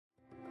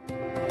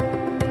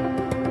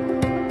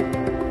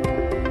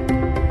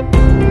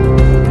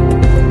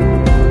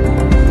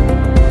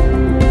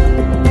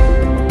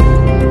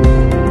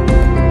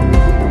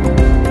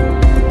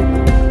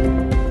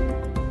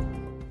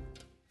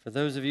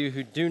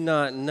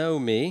not know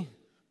me,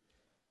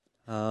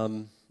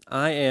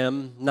 I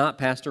am not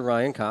Pastor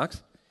Ryan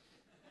Cox.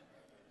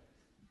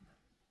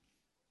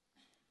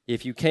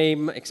 If you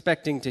came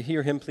expecting to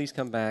hear him, please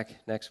come back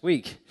next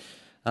week.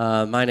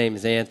 My name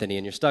is Anthony,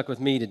 and you're stuck with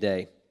me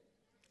today.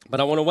 But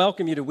I want to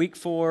welcome you to week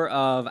 4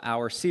 of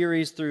our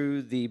series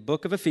through the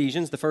book of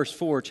Ephesians, the first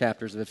 4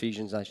 chapters of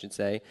Ephesians, I should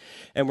say.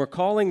 And we're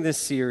calling this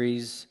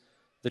series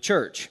The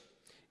Church.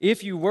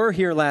 If you were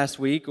here last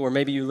week, or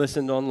maybe you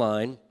listened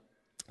online,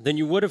 then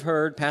you would have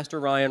heard Pastor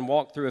Ryan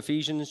walk through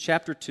Ephesians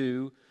chapter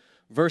 2,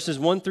 verses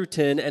 1 through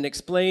 10, and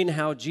explain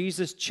how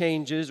Jesus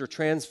changes or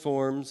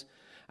transforms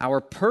our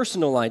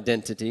personal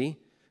identity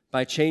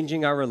by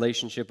changing our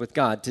relationship with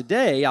God.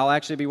 Today, I'll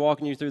actually be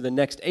walking you through the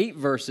next 8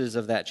 verses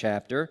of that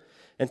chapter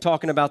and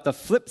talking about the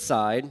flip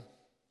side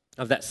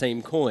of that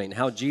same coin,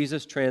 how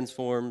Jesus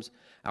transforms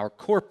our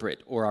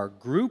corporate or our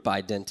group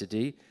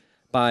identity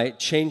by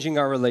changing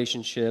our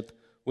relationship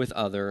with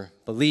other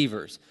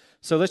believers.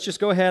 So let's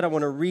just go ahead. I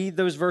want to read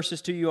those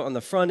verses to you on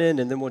the front end,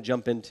 and then we'll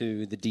jump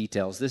into the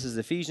details. This is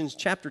Ephesians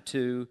chapter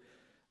 2,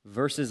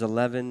 verses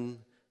 11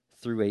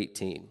 through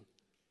 18.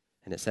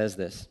 And it says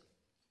this: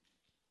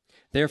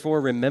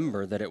 "Therefore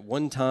remember that at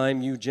one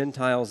time you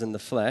Gentiles in the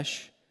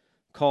flesh,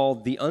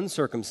 called the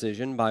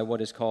uncircumcision by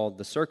what is called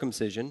the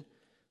circumcision,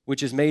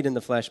 which is made in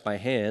the flesh by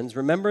hands,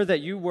 remember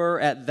that you were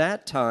at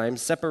that time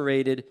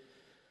separated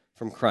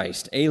from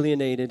Christ,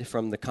 alienated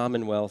from the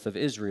commonwealth of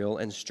Israel,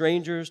 and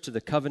strangers to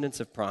the covenants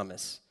of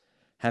promise,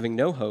 having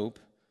no hope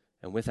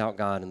and without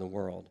God in the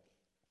world.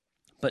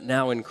 But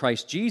now in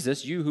Christ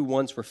Jesus, you who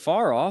once were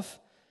far off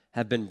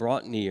have been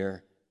brought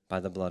near by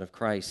the blood of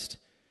Christ.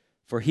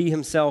 For he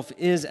himself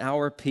is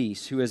our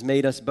peace, who has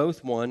made us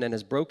both one and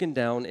has broken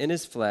down in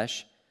his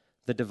flesh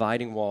the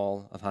dividing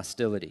wall of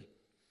hostility,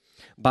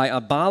 by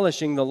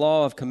abolishing the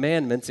law of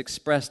commandments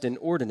expressed in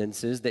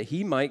ordinances, that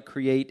he might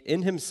create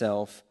in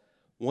himself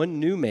one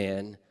new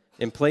man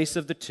in place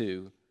of the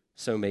two,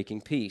 so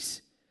making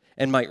peace,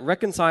 and might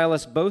reconcile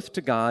us both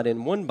to God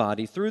in one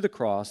body through the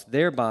cross,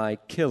 thereby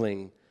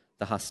killing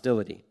the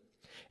hostility.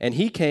 And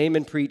he came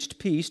and preached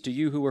peace to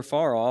you who were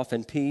far off,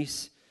 and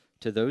peace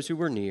to those who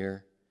were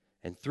near,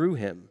 and through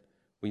him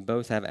we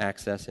both have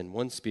access in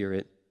one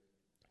Spirit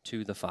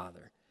to the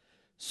Father."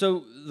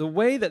 So the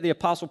way that the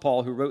Apostle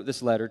Paul, who wrote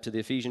this letter to the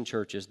Ephesian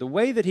churches, the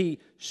way that he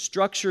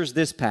structures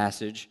this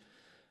passage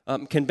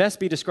can best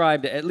be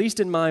described, at least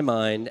in my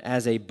mind,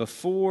 as a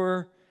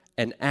before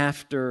and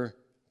after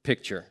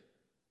picture.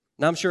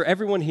 Now, I'm sure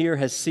everyone here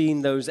has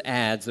seen those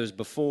ads, those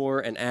before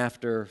and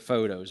after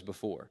photos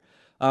before.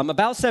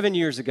 About 7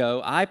 years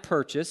ago, I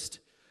purchased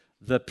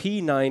the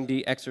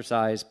P90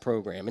 exercise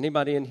program.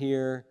 Anybody in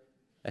here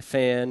a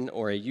fan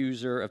or a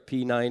user of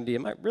P90?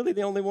 Am I really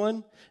the only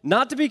one?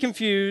 Not to be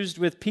confused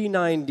with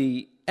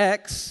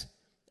P90X,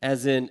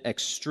 as in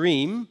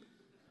extreme.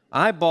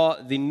 I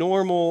bought the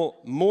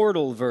normal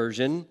mortal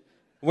version,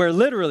 where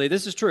literally,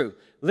 this is true,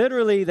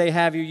 literally they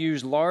have you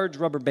use large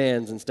rubber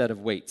bands instead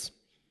of weights.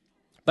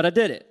 But I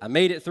did it. I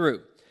made it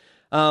through.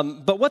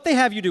 But what they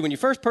have you do when you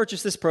first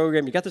purchase this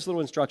program, you got this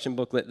little instruction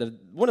booklet.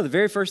 One of the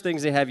very first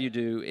things they have you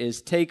do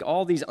is take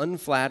all these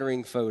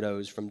unflattering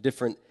photos from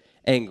different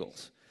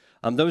angles.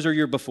 Those are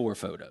your before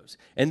photos.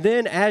 And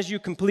then as you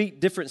complete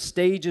different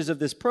stages of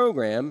this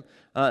program,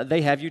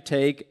 they have you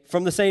take,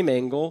 from the same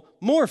angle,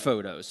 more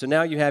photos. So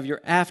now you have your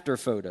after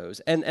photos.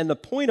 And the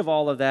point of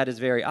all of that is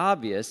very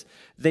obvious.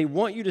 They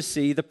want you to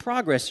see the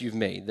progress you've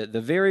made,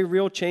 the very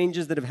real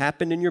changes that have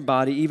happened in your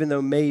body, even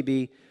though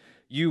maybe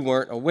you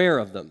weren't aware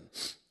of them.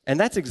 And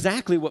that's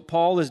exactly what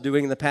Paul is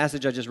doing in the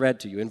passage I just read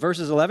to you. In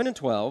verses 11 and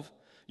 12,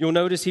 you'll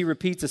notice he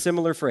repeats a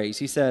similar phrase.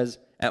 He says,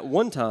 "At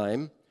one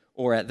time,"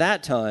 or "at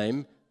that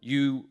time,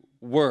 you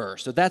were."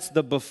 So that's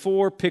the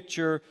before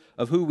picture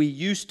of who we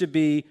used to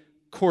be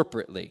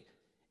corporately,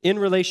 in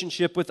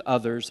relationship with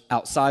others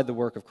outside the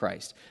work of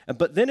Christ.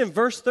 But then in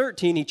verse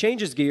 13, he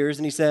changes gears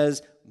and he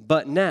says,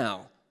 "But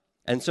now."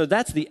 And so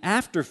that's the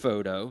after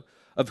photo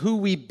of who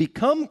we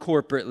become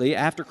corporately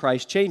after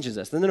Christ changes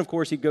us. And then, of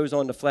course, he goes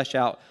on to flesh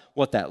out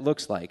what that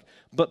looks like.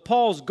 But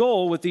Paul's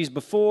goal with these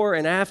before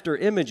and after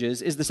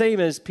images is the same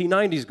as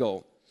P90's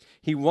goal.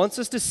 He wants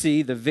us to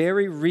see the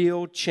very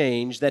real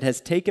change that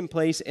has taken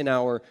place in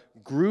our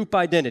group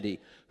identity,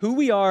 who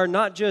we are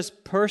not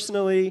just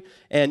personally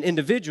and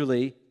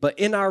individually, but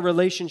in our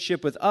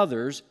relationship with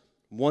others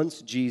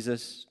once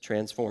Jesus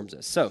transforms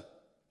us. So,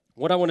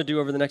 what I want to do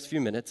over the next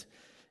few minutes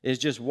is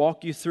just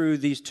walk you through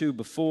these 2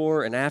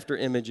 before and after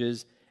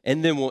images,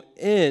 and then we'll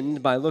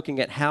end by looking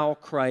at how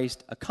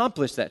Christ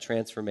accomplished that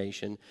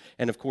transformation,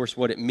 and of course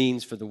what it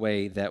means for the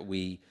way that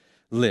we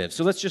live.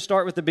 So let's just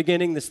start with the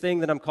beginning, this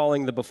thing that I'm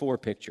calling the before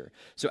picture.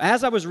 So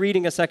as I was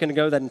reading a second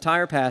ago, that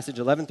entire passage,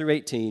 11 through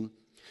 18,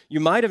 you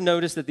might have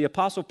noticed that the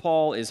Apostle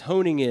Paul is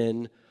honing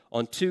in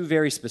on 2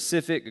 very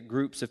specific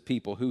groups of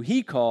people who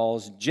he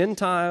calls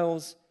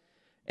Gentiles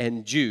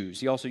and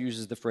Jews. He also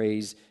uses the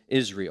phrase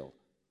Israel.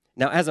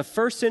 Now, as a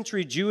first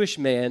century Jewish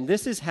man,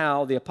 this is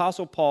how the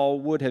Apostle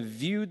Paul would have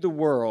viewed the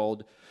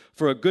world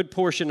for a good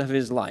portion of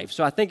his life.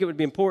 So I think it would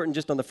be important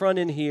just on the front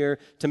end here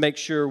to make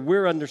sure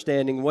we're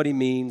understanding what he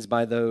means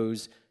by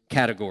those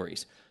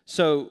categories.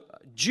 So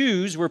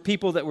Jews were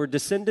people that were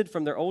descended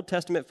from their Old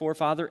Testament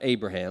forefather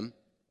Abraham,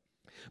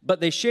 but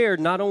they shared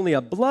not only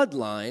a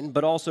bloodline,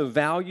 but also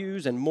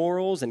values and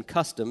morals and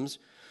customs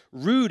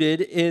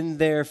rooted in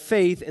their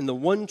faith in the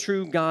one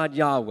true God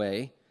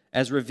Yahweh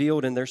as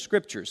revealed in their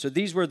scriptures. So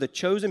these were the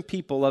chosen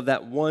people of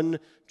that one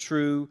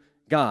true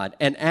God.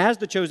 And as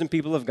the chosen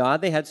people of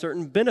God, they had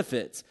certain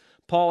benefits.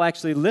 Paul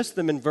actually lists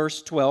them in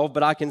verse 12,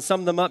 but I can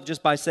sum them up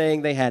just by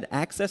saying they had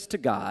access to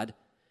God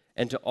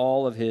and to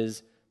all of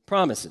his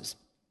promises.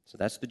 So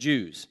that's the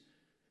Jews.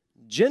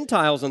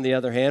 Gentiles, on the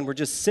other hand, were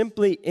just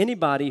simply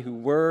anybody who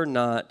were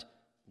not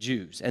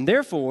Jews. And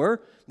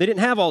therefore, they didn't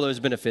have all those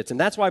benefits. And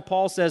that's why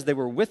Paul says they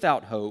were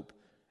without hope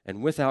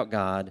and without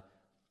God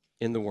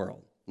in the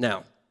world.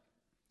 Now,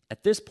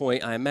 at this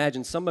point, I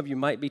imagine some of you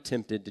might be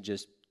tempted to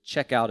just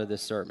check out of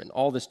this sermon.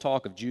 All this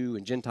talk of Jew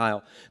and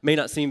Gentile may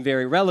not seem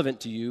very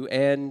relevant to you,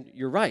 and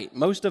you're right.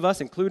 Most of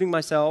us, including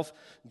myself,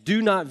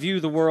 do not view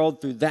the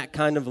world through that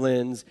kind of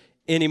lens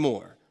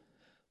anymore.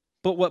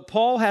 But what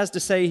Paul has to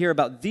say here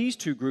about these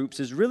two groups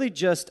is really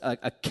just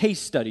a case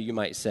study, you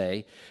might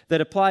say,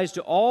 that applies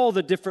to all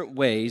the different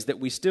ways that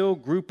we still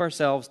group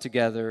ourselves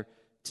together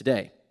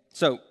today.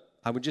 So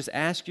I would just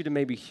ask you to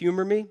maybe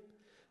humor me,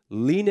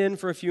 lean in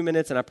for a few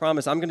minutes, and I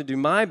promise I'm going to do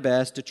my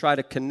best to try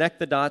to connect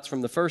the dots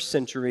from the first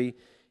century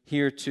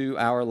here to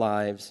our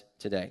lives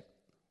today.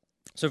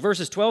 So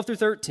verses 12 through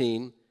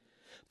 13,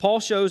 Paul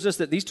shows us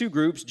that these two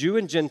groups, Jew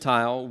and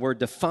Gentile, were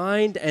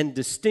defined and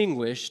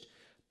distinguished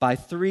by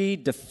three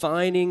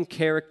defining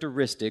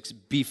characteristics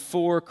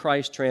before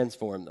Christ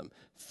transformed them.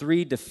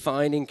 Three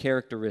defining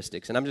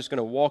characteristics. And I'm just going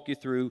to walk you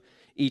through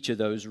each of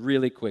those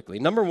really quickly.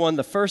 Number one,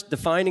 the first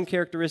defining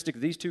characteristic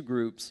of these two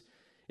groups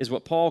is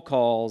what Paul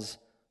calls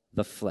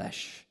the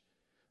flesh.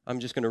 I'm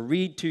just going to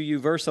read to you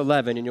verse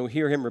 11, and you'll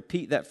hear him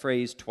repeat that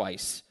phrase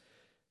twice.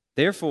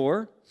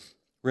 Therefore,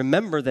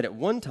 remember that at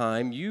one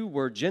time you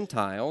were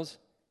Gentiles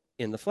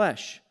in the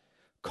flesh,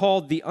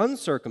 called the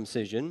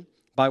uncircumcision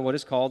by what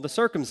is called the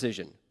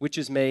circumcision, which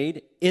is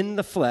made in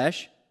the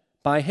flesh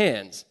by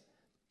hands.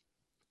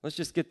 Let's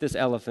just get this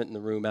elephant in the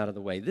room out of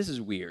the way. This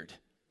is weird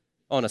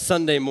on a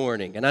Sunday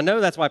morning. And I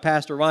know that's why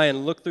Pastor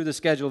Ryan looked through the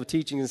schedule of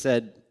teaching and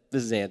said,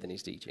 this is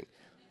Anthony's teaching.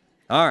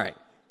 All right.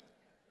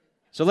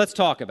 So let's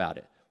talk about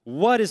it.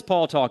 What is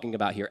Paul talking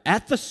about here?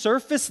 At the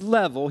surface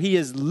level, he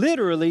is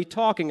literally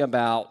talking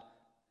about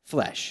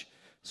flesh.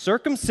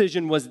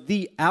 Circumcision was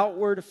the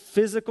outward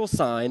physical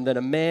sign that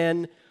a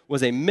man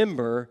was a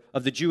member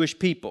of the Jewish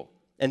people.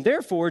 And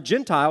therefore,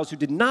 Gentiles who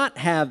did not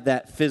have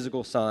that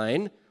physical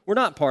sign were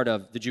not part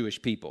of the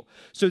Jewish people.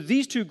 So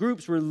these two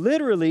groups were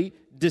literally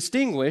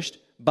distinguished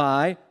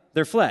by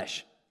their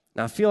flesh.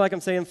 Now, I feel like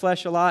I'm saying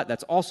flesh a lot.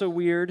 That's also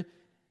weird.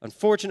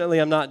 Unfortunately,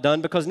 I'm not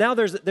done because now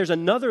there's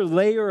another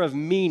layer of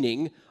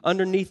meaning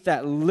underneath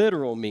that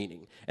literal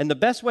meaning. And the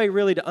best way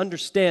really to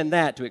understand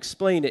that, to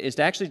explain it, is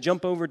to actually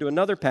jump over to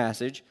another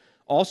passage,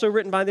 also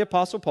written by the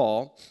Apostle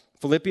Paul,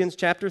 Philippians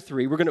chapter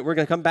 3. We're going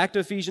to come back to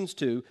Ephesians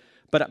 2,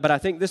 but I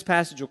think this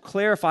passage will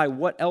clarify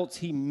what else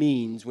he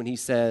means when he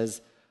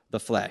says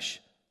the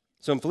flesh.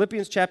 So in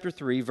Philippians chapter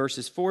 3,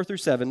 verses 4 through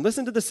 7,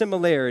 listen to the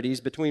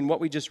similarities between what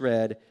we just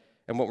read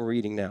and what we're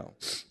reading now.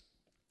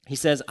 He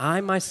says,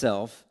 I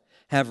myself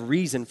have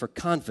reason for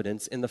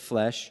confidence in the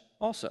flesh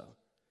also.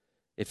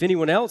 If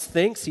anyone else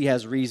thinks he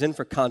has reason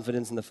for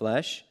confidence in the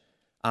flesh,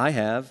 I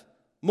have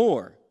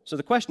more. So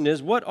the question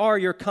is, what are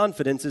your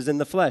confidences in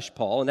the flesh,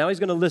 Paul? And now he's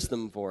going to list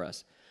them for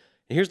us.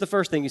 And here's the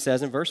first thing he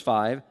says in verse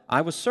 5,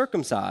 I was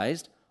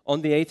circumcised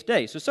on the 8th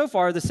day. So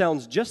far, this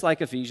sounds just like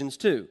Ephesians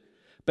 2.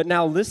 But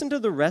now listen to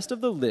the rest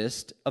of the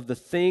list of the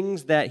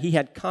things that he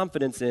had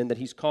confidence in that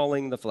he's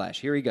calling the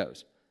flesh. Here he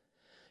goes.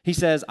 He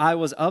says, I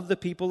was of the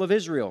people of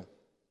Israel,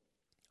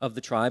 of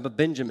the tribe of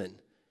Benjamin,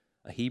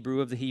 a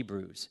Hebrew of the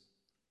Hebrews.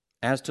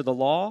 As to the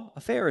law,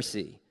 a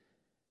Pharisee.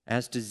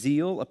 As to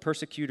zeal, a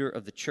persecutor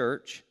of the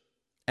church.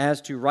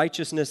 As to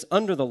righteousness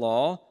under the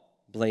law,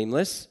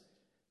 blameless.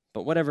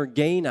 But whatever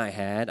gain I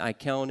had, I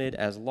counted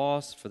as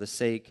loss for the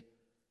sake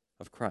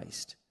of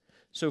Christ.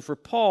 So for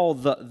Paul,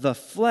 the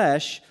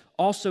flesh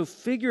also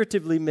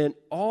figuratively meant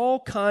all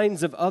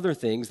kinds of other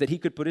things that he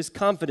could put his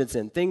confidence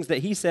in, things that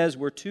he says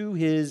were to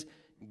his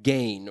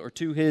gain or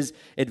to his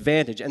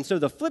advantage. And so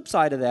the flip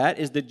side of that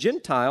is the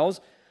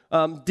Gentiles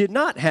did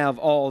not have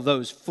all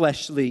those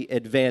fleshly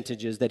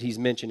advantages that he's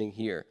mentioning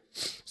here.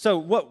 So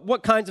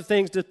what kinds of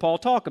things does Paul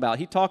talk about?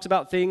 He talks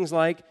about things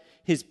like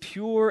his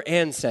pure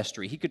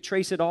ancestry. He could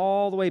trace it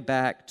all the way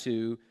back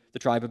to the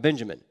tribe of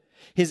Benjamin.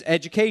 His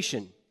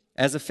education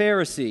as a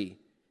Pharisee,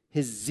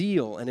 his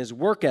zeal and his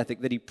work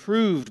ethic that he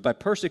proved by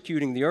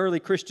persecuting the early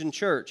Christian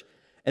church.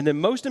 And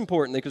then most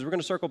importantly, because we're going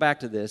to circle back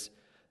to this,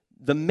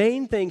 the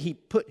main thing he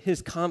put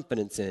his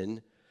confidence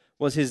in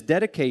was his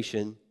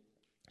dedication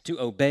to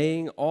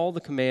obeying all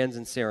the commands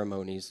and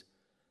ceremonies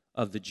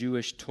of the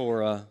Jewish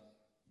Torah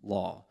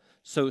law.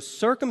 So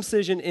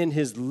circumcision in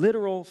his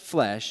literal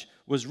flesh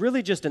was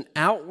really just an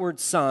outward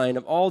sign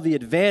of all the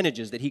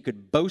advantages that he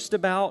could boast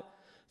about,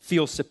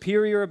 feel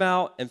superior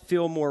about, and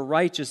feel more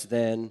righteous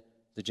than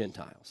the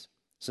Gentiles.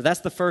 So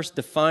that's the first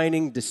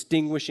defining,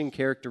 distinguishing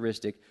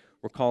characteristic.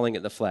 We're calling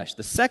it the flesh.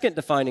 The second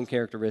defining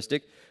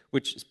characteristic,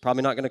 which is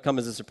probably not going to come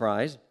as a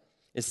surprise,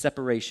 is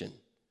separation.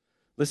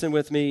 Listen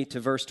with me to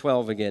verse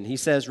 12 again. He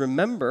says,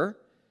 "Remember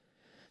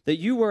that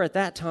you were at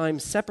that time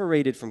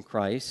separated from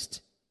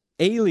Christ,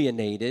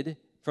 alienated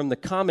from the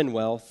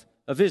commonwealth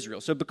of Israel."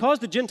 So because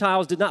the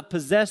Gentiles did not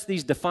possess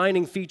these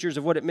defining features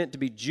of what it meant to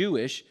be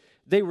Jewish,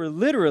 they were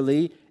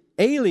literally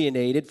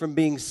alienated from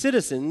being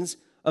citizens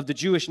of the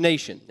Jewish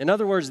nation. In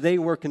other words, they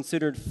were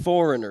considered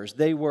foreigners.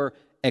 They were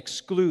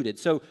excluded.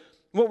 So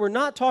what we're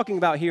not talking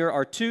about here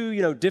are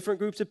two, different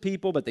groups of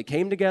people, but they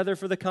came together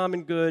for the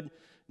common good.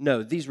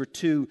 No, these were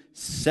two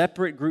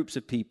separate groups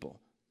of people.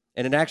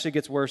 And it actually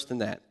gets worse than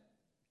that.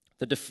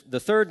 The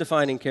third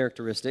defining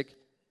characteristic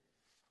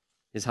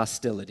is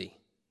hostility.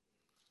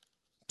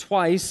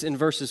 Twice in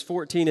verses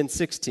 14 and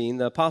 16,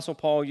 the Apostle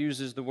Paul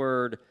uses the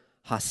word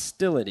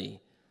hostility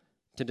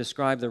to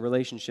describe the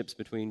relationships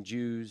between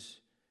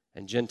Jews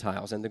and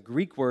Gentiles. And the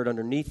Greek word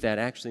underneath that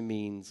actually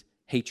means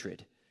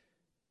hatred.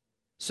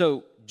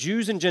 So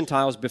Jews and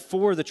Gentiles,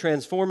 before the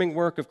transforming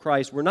work of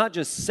Christ, were not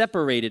just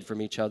separated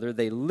from each other,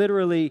 they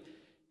literally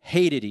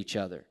hated each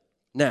other.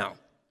 Now,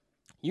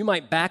 you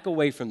might back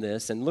away from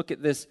this and look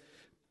at this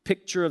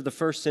picture of the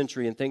first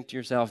century and think to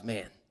yourself,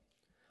 man,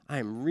 I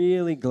am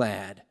really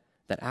glad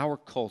that our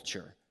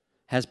culture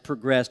has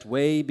progressed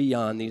way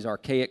beyond these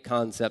archaic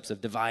concepts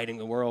of dividing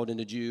the world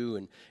into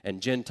Jew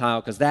and Gentile,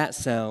 because that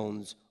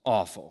sounds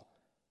awful.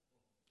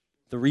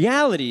 The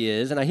reality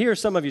is, and I hear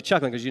some of you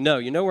chuckling because you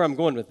know where I'm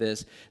going with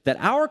this, that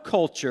our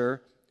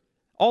culture,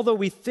 although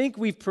we think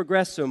we've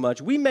progressed so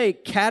much, we may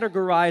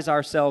categorize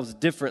ourselves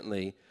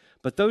differently,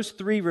 but those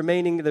three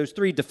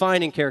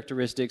defining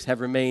characteristics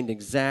have remained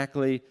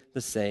exactly the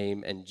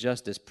same and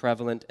just as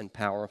prevalent and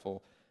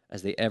powerful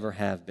as they ever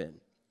have been.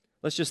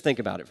 Let's just think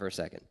about it for a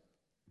second.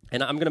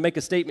 And I'm going to make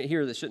a statement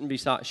here that shouldn't be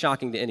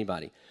shocking to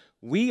anybody.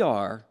 We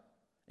are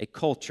a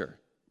culture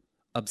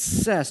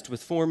obsessed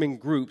with forming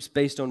groups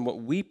based on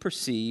what we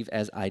perceive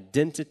as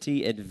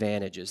identity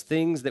advantages,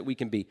 things that we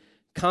can be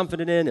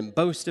confident in and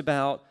boast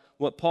about,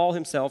 what Paul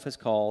himself has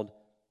called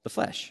the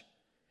flesh.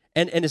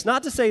 And it's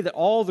not to say that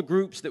all the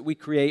groups that we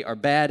create are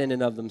bad in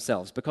and of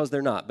themselves, because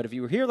they're not. But if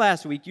you were here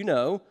last week, you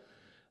know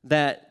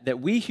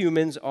that we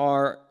humans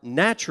are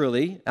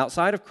naturally,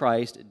 outside of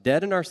Christ,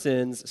 dead in our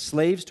sins,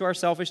 slaves to our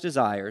selfish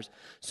desires.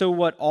 So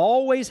what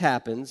always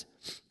happens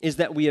is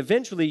that we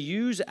eventually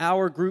use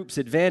our group's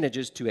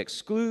advantages to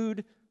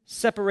exclude,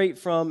 separate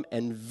from,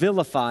 and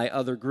vilify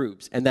other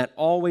groups. And that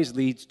always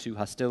leads to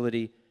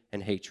hostility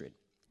and hatred.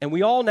 And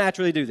we all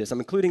naturally do this. I'm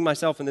including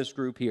myself in this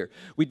group here.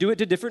 We do it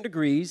to different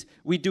degrees.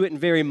 We do it in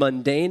very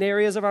mundane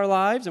areas of our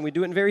lives, and we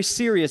do it in very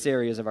serious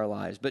areas of our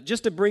lives. But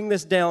just to bring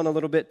this down a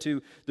little bit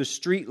to the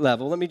street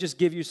level, let me just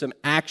give you some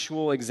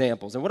actual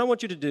examples. And what I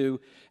want you to do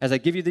as I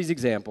give you these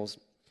examples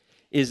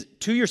is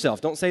to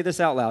yourself, don't say this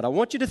out loud, I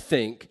want you to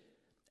think,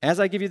 as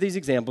I give you these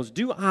examples,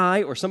 do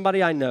I or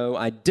somebody I know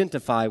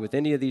identify with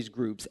any of these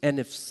groups? And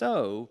if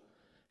so,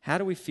 how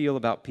do we feel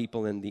about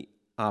people in the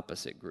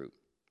opposite group?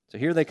 So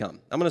here they come.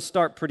 I'm going to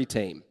start pretty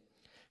tame.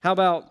 How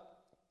about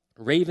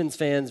Ravens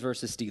fans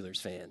versus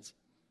Steelers fans?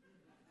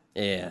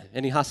 Yeah,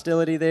 any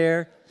hostility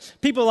there?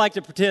 People like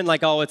to pretend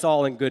like, oh, it's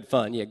all in good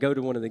fun. Yeah, go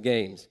to one of the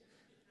games.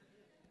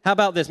 How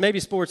about this? Maybe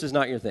sports is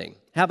not your thing.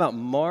 How about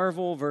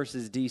Marvel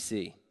versus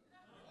DC?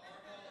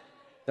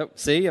 Oh,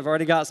 see, I've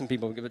already got some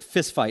people.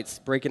 Fist fights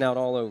breaking out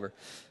all over.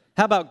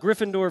 How about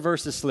Gryffindor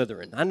versus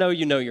Slytherin? I know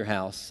you know your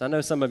house. I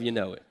know some of you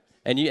know it.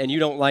 And you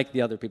don't like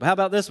the other people. How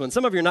about this one?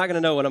 Some of you are not going to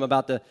know what I'm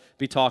about to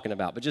be talking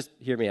about, but just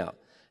hear me out.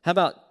 How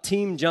about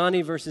Team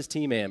Johnny versus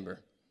Team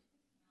Amber?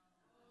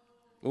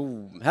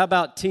 Ooh, how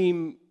about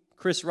Team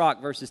Chris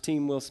Rock versus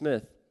Team Will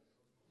Smith?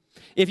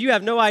 If you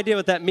have no idea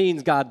what that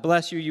means, God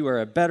bless you. You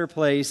are a better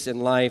place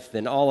in life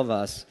than all of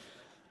us.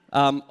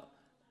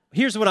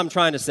 Here's what I'm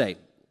trying to say.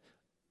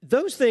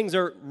 Those things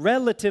are,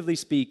 relatively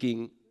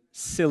speaking,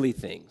 silly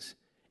things.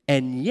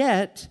 And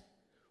yet,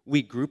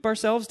 we group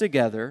ourselves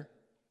together.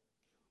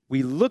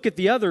 We look at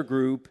the other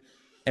group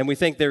and we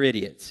think they're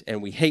idiots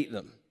and we hate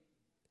them.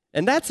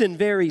 And that's in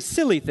very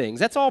silly things.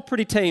 That's all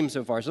pretty tame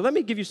so far. So let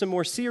me give you some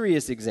more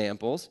serious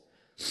examples.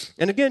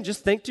 And again,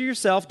 just think to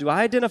yourself, do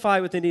I identify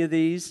with any of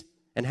these?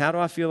 And how do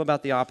I feel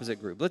about the opposite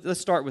group?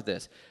 Let's start with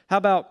this. How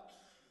about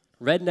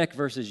redneck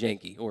versus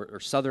Yankee or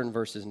Southern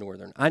versus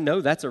Northern? I know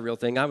that's a real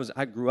thing.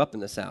 I grew up in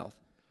the South.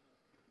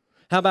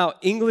 How about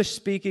English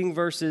speaking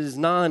versus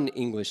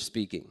non-English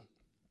speaking?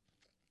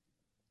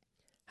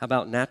 How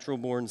about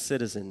natural-born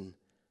citizen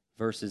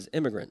versus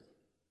immigrant?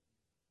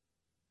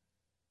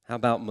 How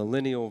about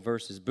millennial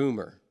versus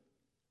boomer?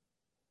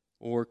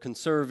 Or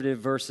conservative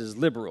versus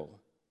liberal?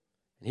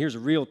 And here's a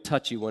real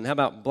touchy one. How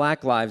about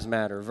Black Lives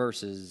Matter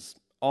versus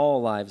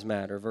All Lives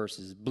Matter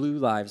versus Blue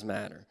Lives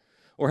Matter?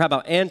 Or how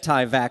about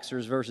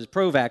anti-vaxxers versus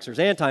pro-vaxxers,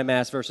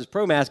 anti-mask versus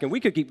pro-mask? And we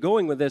could keep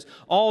going with this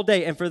all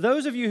day. And for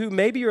those of you who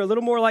maybe you're a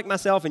little more like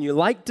myself and you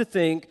like to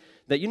think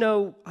that,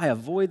 I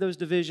avoid those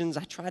divisions,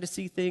 I try to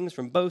see things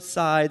from both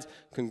sides,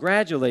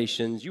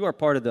 congratulations, you are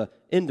part of the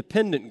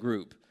independent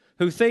group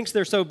who thinks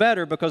they're so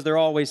better because they're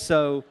always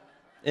so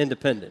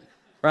independent,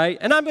 right?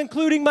 And I'm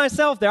including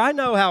myself there. I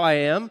know how I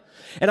am.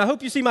 And I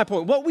hope you see my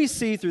point. What we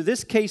see through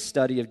this case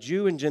study of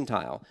Jew and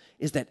Gentile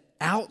is that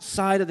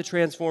outside of the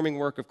transforming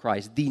work of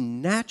Christ, the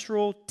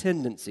natural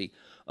tendency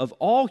of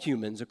all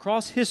humans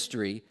across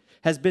history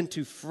has been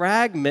to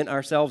fragment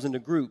ourselves into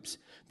groups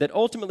that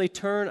ultimately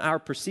turn our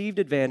perceived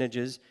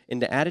advantages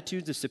into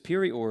attitudes of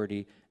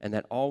superiority, and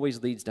that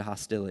always leads to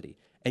hostility.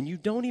 And you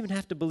don't even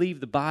have to believe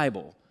the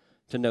Bible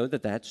to know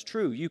that that's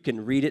true. You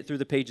can read it through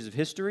the pages of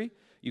history,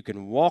 you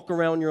can walk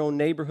around your own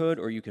neighborhood,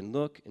 or you can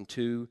look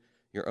into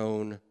your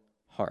own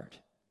heart.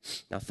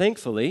 Now,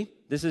 thankfully,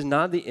 this is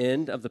not the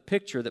end of the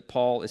picture that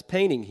Paul is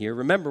painting here.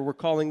 Remember, we're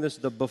calling this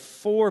the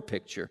before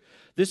picture.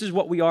 This is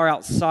what we are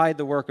outside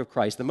the work of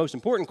Christ. The most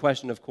important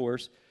question, of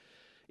course,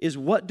 is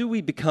what do we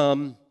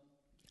become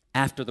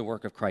after the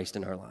work of Christ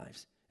in our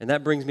lives? And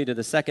that brings me to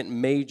the second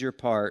major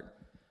part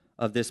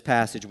of this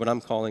passage, what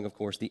I'm calling, of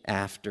course, the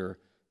after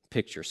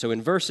picture. So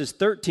in verses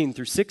 13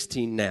 through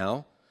 16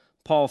 now,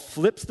 Paul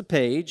flips the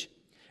page,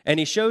 and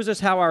he shows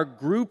us how our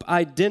group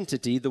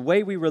identity, the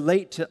way we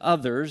relate to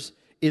others,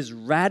 is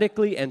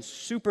radically and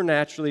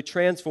supernaturally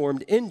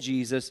transformed in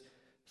Jesus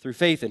through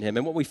faith in him.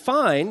 And what we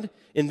find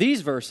in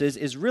these verses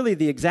is really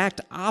the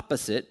exact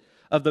opposite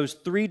of those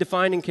three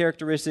defining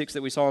characteristics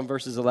that we saw in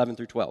verses 11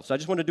 through 12. So I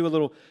just want to do a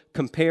little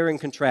compare and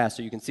contrast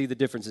so you can see the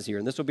differences here.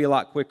 And this will be a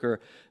lot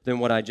quicker than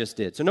what I just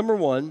did. So number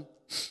one,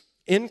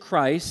 in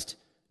Christ,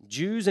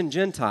 Jews and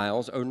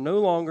Gentiles are no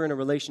longer in a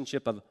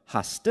relationship of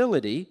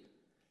hostility.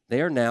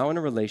 They are now in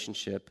a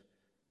relationship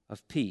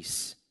of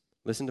peace.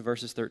 Listen to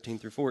verses 13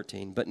 through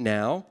 14. But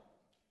now,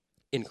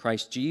 in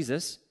Christ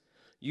Jesus,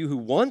 you who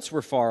once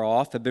were far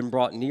off have been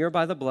brought near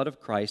by the blood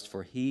of Christ,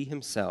 for he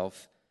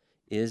himself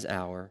is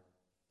our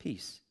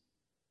peace.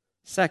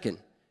 Second,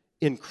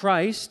 in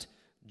Christ,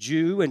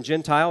 Jew and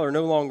Gentile are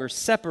no longer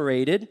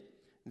separated.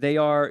 They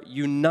are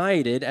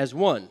united as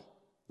one.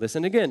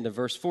 Listen again to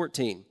verse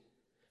 14.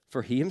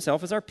 For he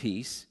himself is our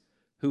peace,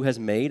 who has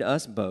made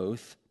us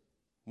both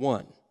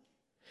one.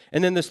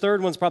 And then this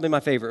third one's probably my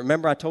favorite.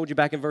 Remember, I told you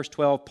back in verse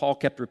 12, Paul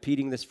kept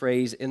repeating this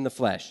phrase, in the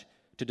flesh,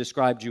 to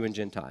describe Jew and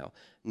Gentile.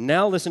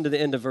 Now listen to the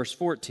end of verse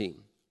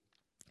 14.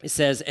 It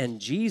says, and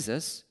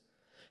Jesus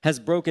has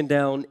broken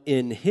down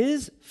in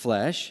his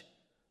flesh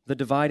the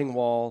dividing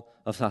wall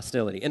of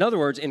hostility. In other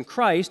words, in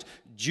Christ,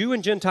 Jew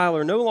and Gentile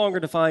are no longer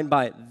defined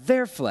by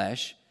their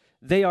flesh.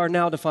 They are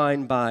now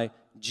defined by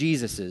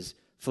Jesus'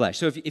 flesh.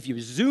 So if you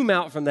zoom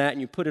out from that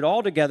and you put it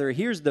all together,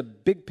 here's the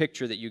big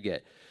picture that you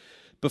get.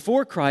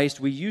 Before Christ,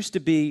 we used to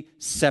be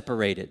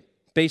separated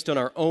based on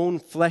our own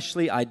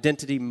fleshly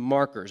identity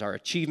markers, our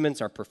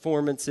achievements, our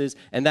performances,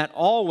 and that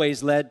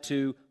always led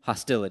to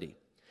hostility.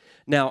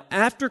 Now,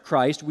 after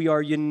Christ, we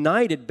are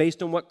united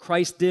based on what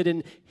Christ did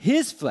in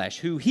his flesh,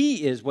 who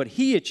he is, what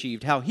he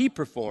achieved, how he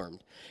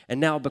performed. And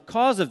now,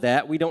 because of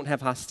that, we don't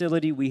have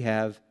hostility, we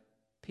have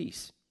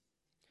peace.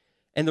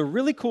 And the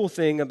really cool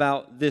thing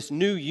about this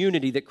new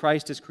unity that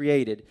Christ has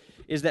created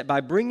is that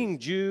by bringing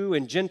Jew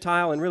and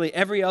Gentile and really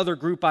every other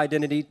group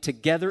identity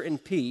together in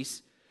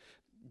peace,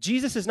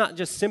 Jesus has not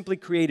just simply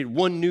created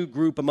one new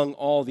group among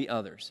all the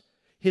others.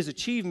 His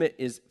achievement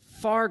is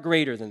far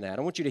greater than that.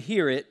 I want you to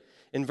hear it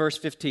in verse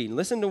 15.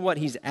 Listen to what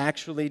he's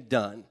actually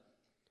done.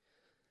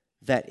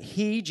 That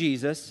he,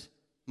 Jesus,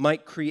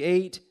 might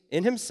create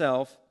in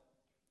himself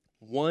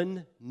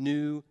one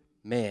new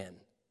man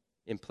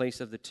in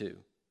place of the two,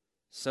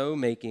 so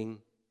making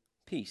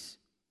peace.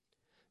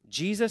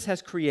 Jesus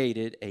has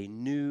created a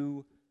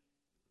new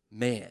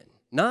man.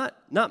 Not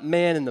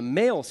man in the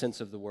male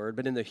sense of the word,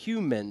 but in the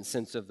human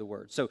sense of the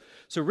word. So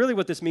really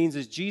what this means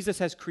is Jesus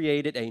has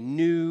created a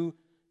new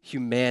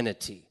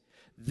humanity.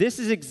 This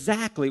is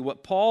exactly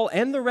what Paul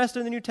and the rest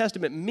of the New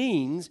Testament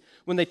means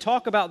when they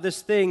talk about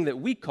this thing that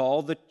we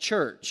call the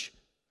church.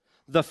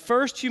 The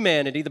first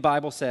humanity, the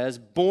Bible says,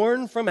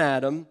 born from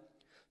Adam,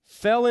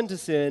 fell into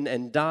sin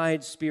and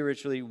died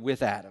spiritually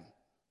with Adam.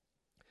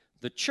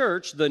 The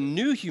church, the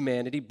new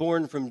humanity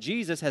born from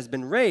Jesus, has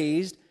been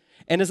raised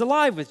and is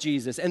alive with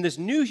Jesus. And this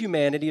new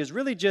humanity is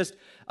really just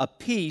a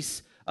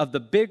piece of the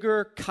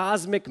bigger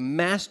cosmic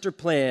master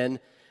plan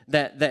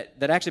that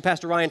actually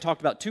Pastor Ryan talked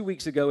about 2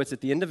 weeks ago. It's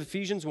at the end of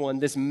Ephesians 1,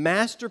 this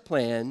master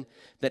plan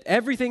that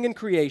everything in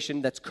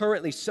creation that's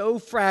currently so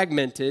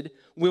fragmented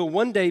will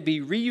one day be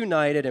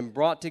reunited and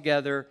brought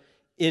together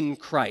in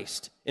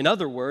Christ. In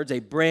other words, a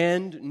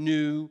brand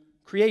new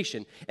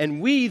creation.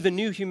 And we, the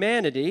new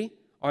humanity,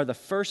 are the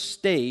first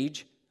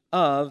stage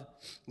of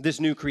this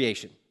new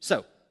creation.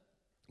 So,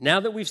 now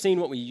that we've seen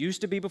what we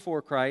used to be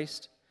before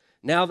Christ,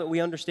 now that we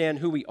understand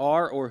who we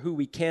are or who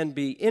we can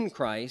be in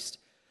Christ,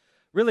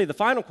 really the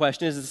final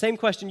question is the same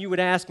question you would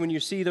ask when you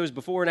see those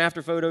before and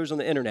after photos on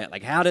the internet.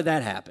 Like, how did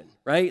that happen,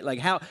 right? Like,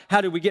 how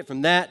did we get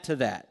from that to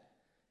that?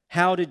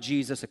 How did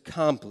Jesus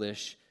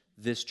accomplish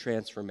this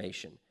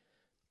transformation?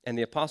 And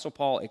the Apostle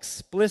Paul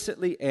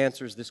explicitly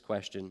answers this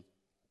question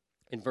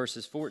in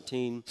verses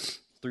 14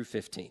 through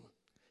 15.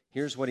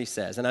 Here's what he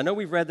says. And I know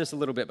we've read this a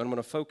little bit, but I'm going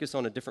to focus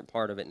on a different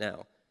part of it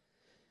now.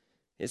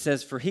 It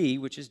says, "For he,"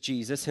 which is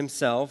Jesus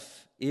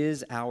himself,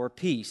 "is our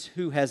peace,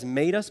 who has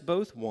made us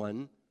both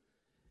one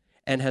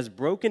and has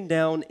broken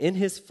down in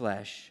his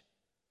flesh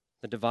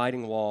the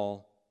dividing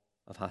wall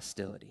of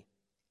hostility."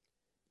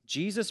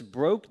 Jesus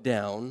broke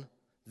down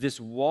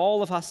this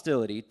wall of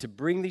hostility to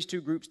bring these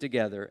two groups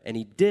together, and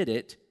he did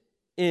it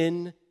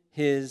in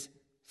his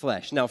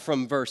flesh. Now,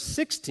 from verse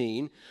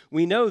 16,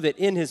 we know that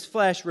in his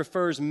flesh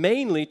refers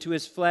mainly to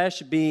his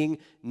flesh being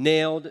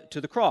nailed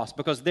to the cross,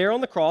 because there on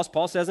the cross,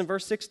 Paul says in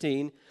verse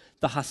 16,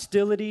 the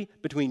hostility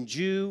between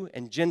Jew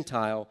and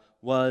Gentile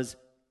was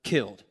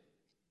killed.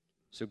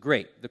 So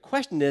great. The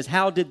question is,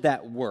 how did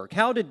that work?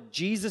 How did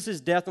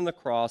Jesus' death on the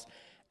cross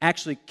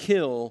actually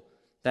kill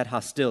that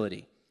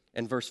hostility?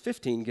 And verse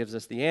 15 gives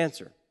us the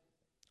answer.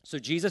 So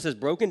Jesus has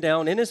broken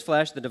down in his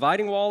flesh the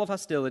dividing wall of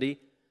hostility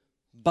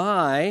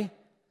by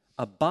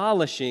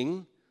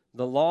abolishing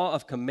the law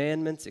of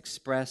commandments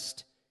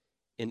expressed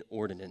in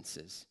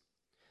ordinances.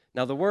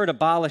 Now, the word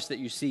abolish that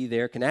you see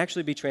there can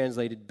actually be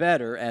translated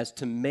better as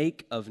to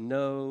make of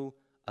no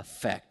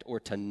effect or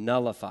to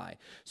nullify.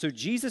 So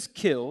Jesus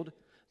killed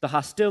the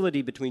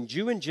hostility between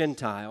Jew and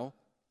Gentile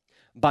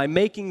by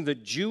making the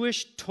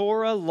Jewish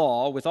Torah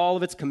law, with all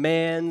of its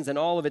commands and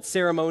all of its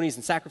ceremonies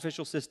and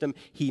sacrificial system,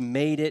 he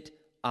made it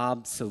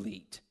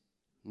obsolete.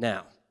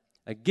 Now,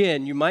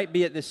 again, you might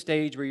be at this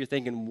stage where you're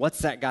thinking, what's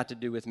that got to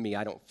do with me?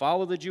 I don't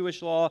follow the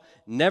Jewish law,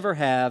 never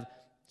have.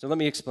 So let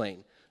me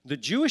explain. The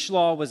Jewish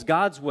law was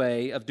God's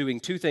way of doing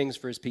two things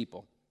for his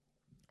people.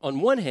 On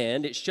one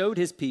hand, it showed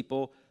his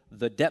people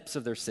the depths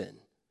of their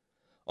sin.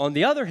 On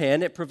the other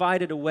hand, it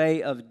provided a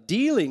way of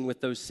dealing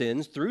with those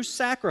sins through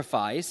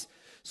sacrifice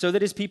so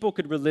that his people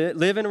could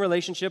live in a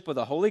relationship with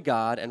a holy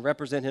God and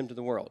represent him to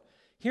the world.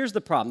 Here's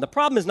the problem. The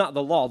problem is not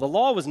the law. The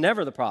law was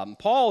never the problem.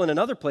 Paul, in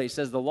another place,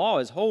 says the law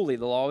is holy,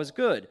 the law is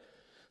good.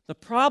 The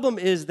problem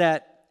is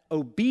that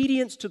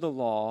obedience to the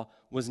law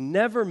was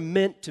never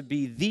meant to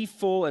be the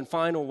full and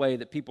final way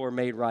that people are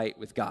made right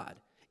with God.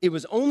 It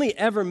was only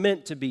ever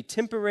meant to be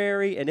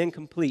temporary and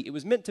incomplete. It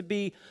was meant to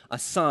be a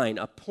sign,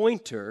 a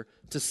pointer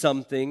to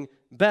something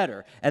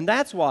better. And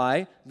that's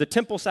why the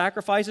temple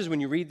sacrifices, when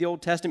you read the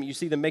Old Testament, you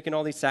see them making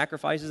all these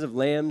sacrifices of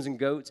lambs and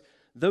goats.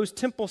 Those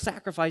temple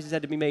sacrifices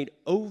had to be made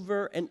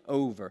over and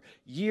over,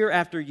 year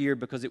after year,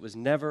 because it was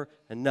never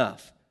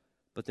enough.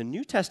 But the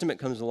New Testament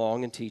comes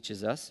along and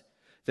teaches us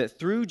that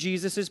through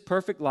Jesus'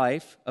 perfect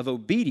life of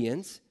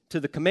obedience to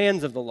the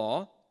commands of the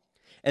law,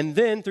 and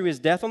then through his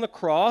death on the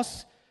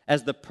cross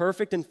as the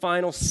perfect and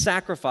final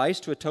sacrifice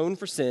to atone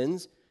for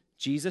sins,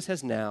 Jesus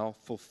has now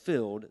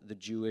fulfilled the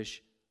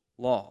Jewish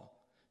law.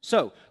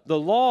 So the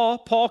law,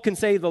 Paul can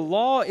say the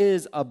law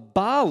is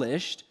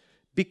abolished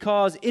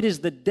because it is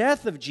the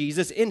death of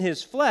Jesus in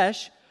his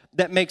flesh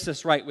that makes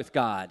us right with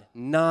God,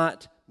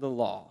 not the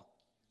law.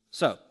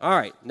 So, all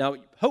right, now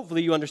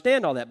hopefully you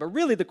understand all that, but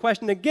really the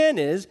question again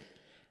is,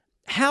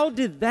 how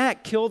did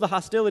that kill the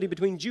hostility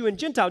between Jew and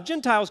Gentile?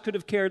 Gentiles could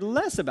have cared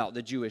less about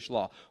the Jewish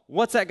law.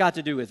 What's that got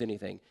to do with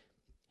anything?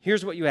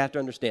 Here's what you have to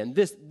understand.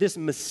 This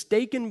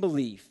mistaken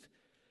belief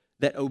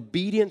that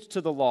obedience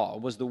to the law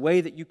was the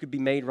way that you could be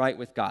made right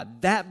with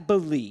God, that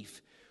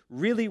belief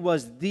really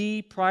was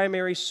the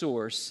primary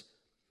source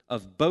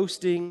of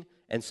boasting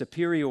and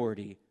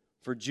superiority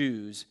for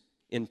Jews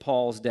in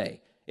Paul's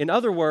day. In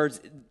other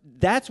words,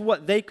 that's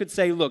what they could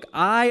say, look,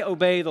 I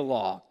obey the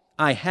law.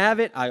 I have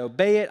it, I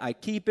obey it, I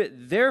keep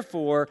it,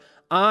 therefore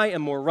I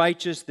am more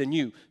righteous than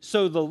you.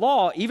 So the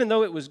law, even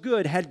though it was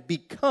good, had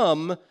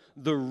become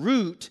the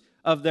root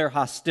of their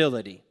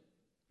hostility.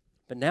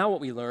 But now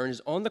what we learn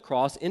is on the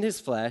cross, in his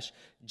flesh,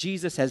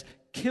 Jesus has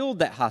killed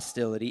that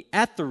hostility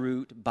at the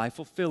root by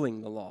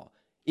fulfilling the law.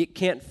 It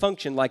can't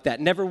function like that,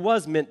 never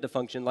was meant to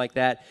function like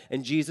that,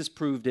 and Jesus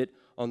proved it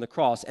on the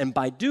cross. And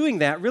by doing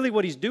that, really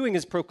what he's doing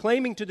is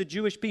proclaiming to the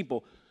Jewish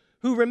people,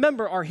 who,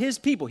 remember, are his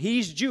people.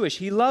 He's Jewish.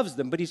 He loves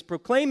them. But he's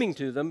proclaiming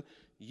to them,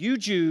 you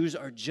Jews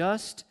are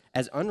just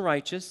as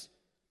unrighteous,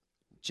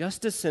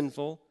 just as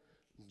sinful,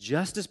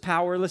 just as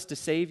powerless to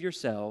save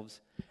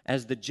yourselves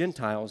as the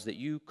Gentiles that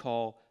you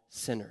call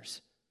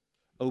sinners.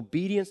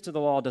 Obedience to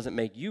the law doesn't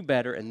make you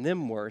better and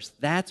them worse.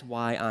 That's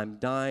why I'm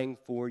dying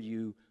for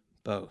you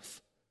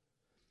both.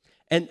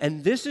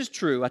 And this is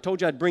true. I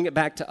told you I'd bring it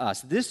back to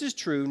us. This is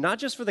true not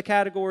just for the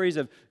categories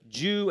of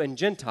Jew and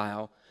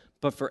Gentile,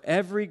 but for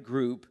every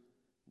group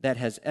that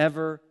has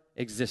ever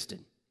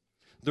existed.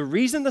 The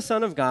reason the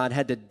Son of God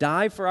had to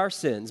die for our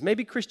sins,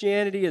 maybe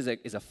Christianity is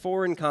a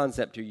foreign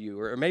concept to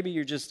you, or maybe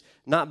you're just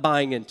not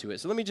buying into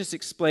it. So let me just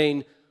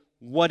explain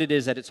what it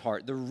is at its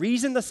heart. The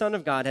reason the Son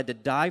of God had to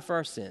die for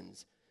our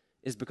sins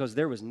is because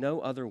there was no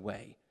other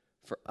way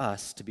for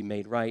us to be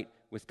made right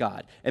with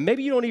God. And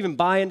maybe you don't even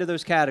buy into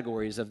those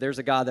categories of there's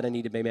a God that I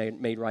need to be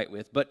made right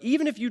with. But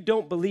even if you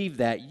don't believe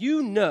that,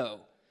 you know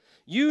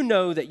You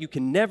know that you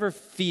can never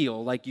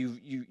feel like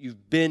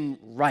you've been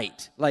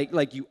right,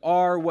 like you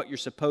are what you're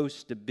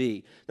supposed to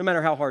be. No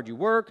matter how hard you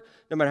work,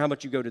 no matter how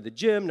much you go to the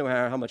gym, no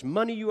matter how much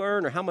money you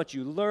earn or how much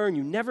you learn,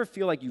 you never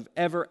feel like you've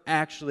ever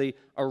actually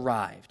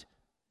arrived.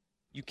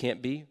 You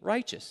can't be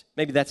righteous.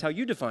 Maybe that's how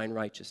you define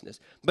righteousness.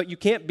 But you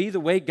can't be the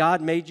way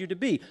God made you to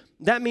be.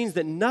 That means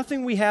that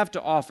nothing we have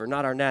to offer,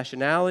 not our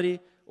nationality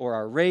or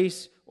our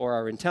race or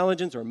our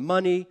intelligence or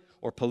money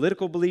or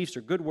political beliefs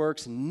or good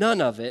works,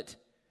 none of it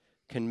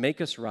can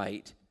make us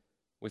right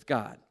with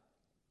God.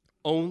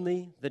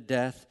 Only the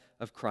death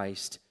of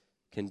Christ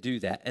can do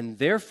that. And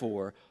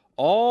therefore,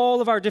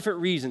 all of our different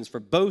reasons for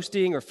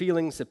boasting or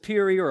feeling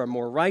superior or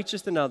more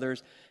righteous than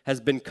others has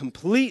been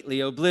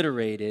completely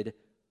obliterated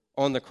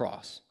on the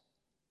cross.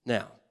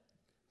 Now,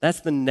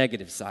 that's the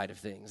negative side of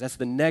things. That's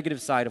the negative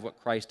side of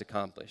what Christ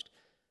accomplished.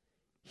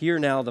 Hear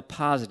now the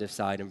positive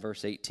side in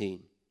verse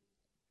 18.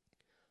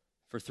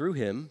 For through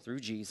him, through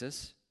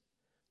Jesus,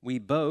 we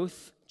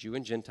both, Jew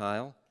and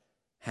Gentile,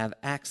 have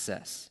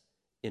access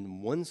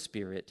in one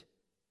spirit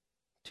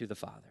to the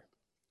Father.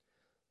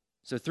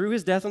 So through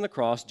his death on the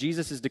cross,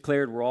 Jesus has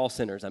declared we're all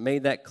sinners. I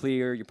made that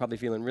clear. You're probably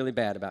feeling really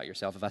bad about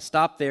yourself. If I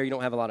stop there, you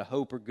don't have a lot of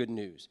hope or good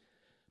news.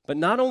 But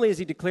not only has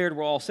he declared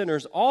we're all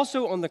sinners,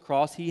 also on the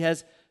cross, he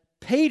has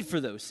paid for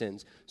those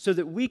sins so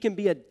that we can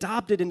be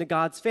adopted into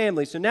God's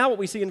family. So now what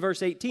we see in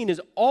verse 18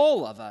 is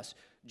all of us,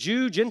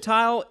 Jew,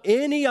 Gentile,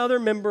 any other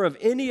member of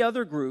any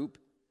other group,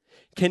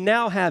 can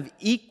now have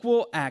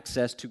equal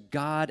access to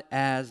God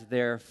as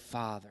their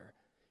Father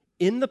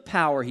in the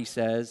power, he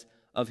says,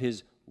 of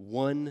his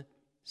one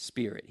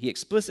Spirit. He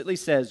explicitly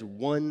says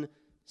one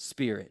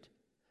Spirit,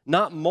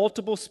 not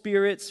multiple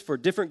spirits for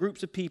different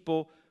groups of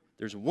people.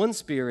 There's one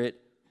Spirit,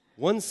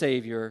 one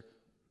Savior,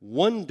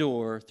 one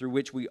door through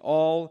which we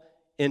all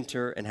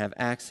enter and have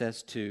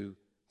access to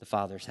the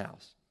Father's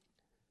house.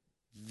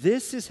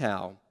 This is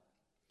how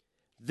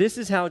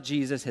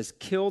Jesus has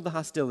killed the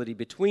hostility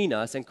between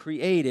us and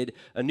created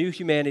a new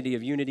humanity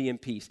of unity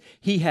and peace.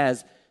 He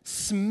has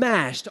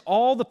smashed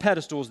all the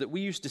pedestals that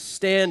we used to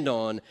stand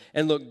on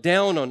and look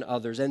down on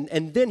others.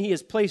 And then he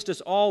has placed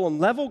us all on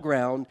level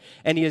ground,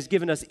 and he has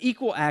given us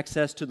equal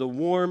access to the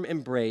warm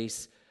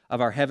embrace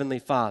of our Heavenly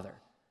Father.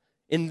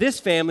 In this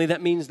family,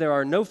 that means there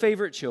are no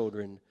favorite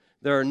children.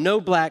 There are no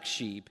black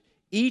sheep.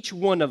 Each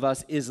one of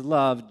us is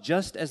loved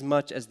just as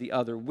much as the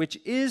other, which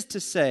is to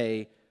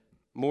say,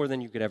 more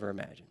than you could ever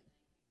imagine.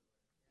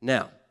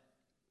 Now,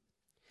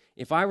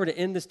 if I were to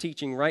end this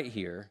teaching right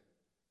here,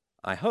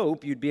 I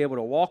hope you'd be able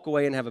to walk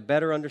away and have a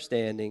better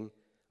understanding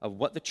of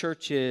what the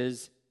church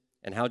is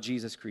and how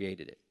Jesus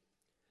created it.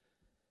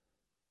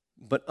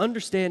 But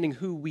understanding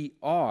who we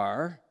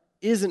are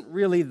isn't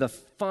really the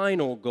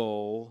final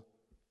goal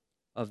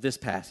of this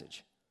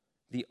passage.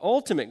 The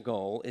ultimate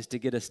goal is to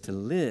get us to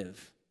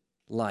live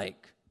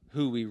like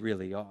who we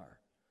really are.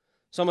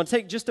 So I'm going to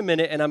take just a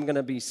minute, and I'm going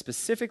to be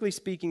specifically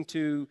speaking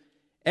to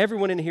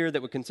everyone in here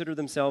that would consider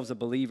themselves a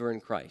believer in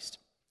Christ.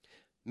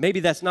 Maybe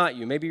that's not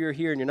you. Maybe you're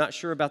here and you're not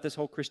sure about this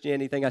whole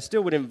Christianity thing. I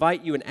still would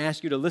invite you and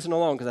ask you to listen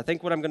along, because I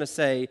think what I'm going to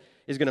say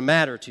is going to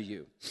matter to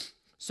you.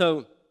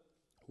 So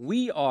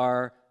we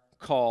are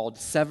called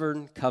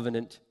Severn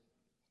Covenant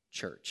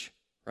Church,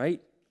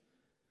 right?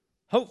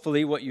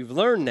 Hopefully what you've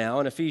learned now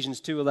in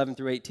Ephesians 2:11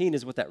 through 18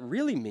 is what that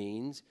really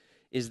means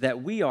is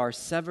that we are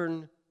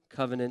Severn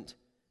Covenant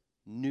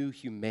New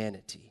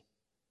Humanity.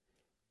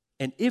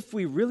 And if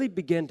we really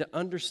begin to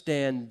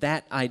understand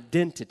that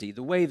identity,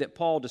 the way that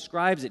Paul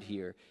describes it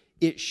here,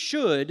 it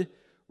should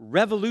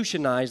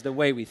revolutionize the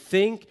way we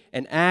think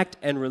and act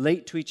and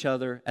relate to each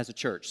other as a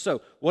church.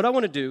 So what I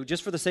want to do,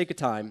 just for the sake of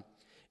time,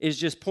 is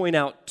just point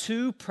out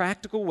two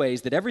practical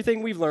ways that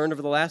everything we've learned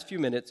over the last few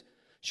minutes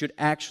should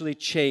actually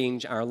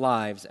change our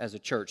lives as a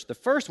church. The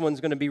first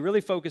one's going to be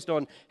really focused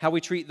on how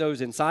we treat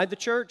those inside the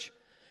church,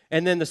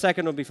 and then the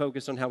second will be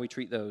focused on how we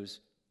treat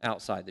those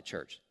outside the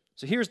church.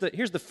 So here's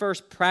the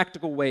first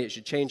practical way it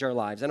should change our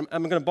lives. And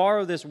I'm going to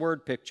borrow this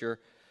word picture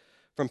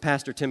from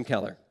Pastor Tim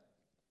Keller.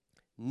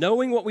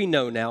 Knowing what we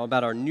know now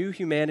about our new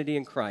humanity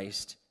in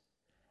Christ,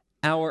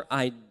 our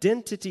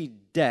identity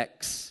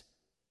decks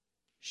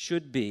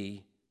should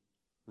be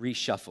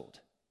reshuffled.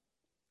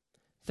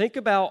 Think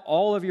about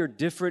all of your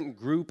different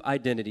group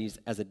identities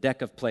as a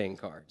deck of playing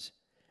cards.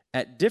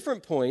 At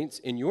different points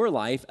in your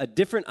life, a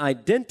different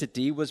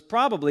identity was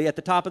probably at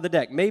the top of the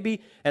deck.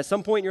 Maybe at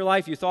some point in your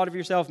life, you thought of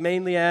yourself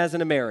mainly as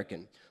an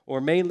American,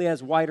 or mainly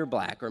as white or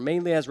black, or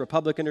mainly as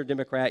Republican or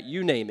Democrat,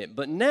 you name it.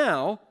 But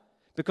now,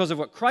 because of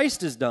what Christ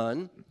has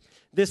done,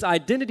 this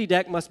identity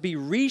deck must be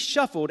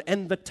reshuffled,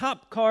 and the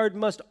top card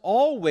must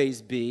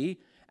always be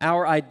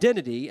our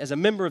identity as a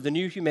member of the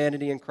new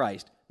humanity in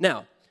Christ.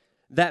 Now,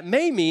 that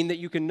may mean that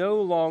you can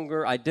no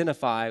longer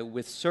identify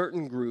with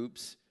certain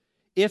groups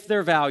if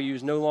their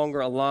values no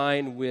longer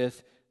align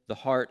with the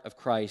heart of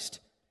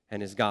Christ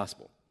and his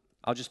gospel.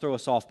 I'll just throw a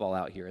softball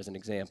out here as an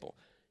example.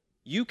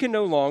 You can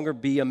no longer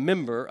be a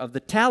member of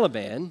the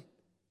Taliban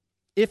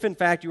if, in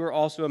fact, you are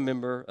also a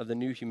member of the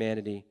new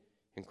humanity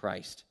in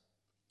Christ.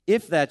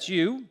 If that's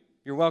you,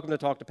 you're welcome to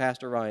talk to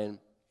Pastor Ryan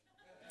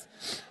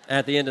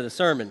at the end of the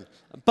sermon.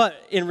 But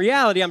in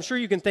reality, I'm sure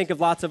you can think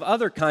of lots of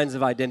other kinds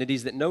of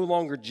identities that no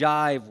longer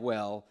jive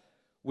well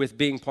with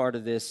being part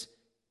of this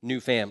new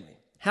family.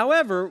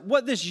 However,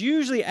 what this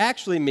usually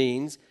actually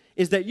means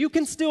is that you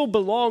can still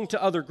belong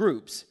to other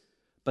groups,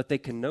 but they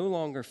can no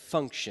longer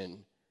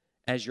function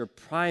as your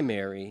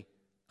primary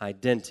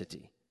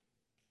identity.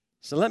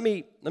 So let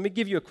me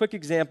give you a quick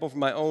example from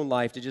my own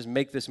life to just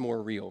make this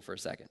more real for a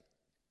second.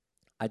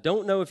 I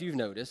don't know if you've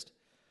noticed,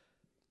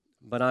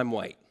 but I'm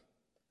white.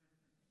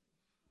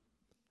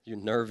 Your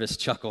nervous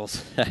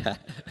chuckles.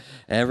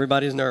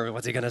 Everybody's nervous.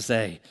 What's he going to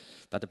say?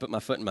 About to put my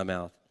foot in my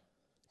mouth.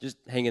 Just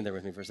hang in there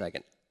with me for a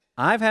second.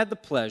 I've had the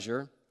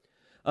pleasure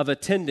of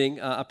attending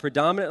a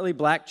predominantly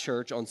black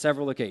church on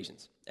several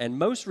occasions. And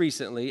most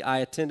recently, I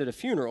attended a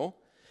funeral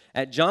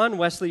at John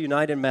Wesley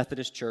United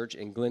Methodist Church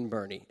in Glen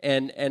Burnie.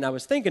 And I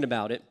was thinking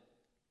about it.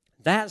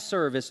 That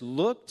service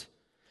looked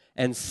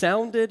and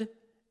sounded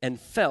and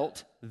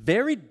felt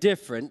very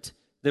different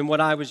than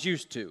what I was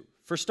used to.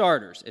 For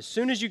starters, as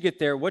soon as you get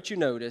there, what you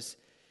notice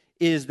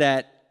is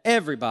that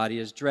everybody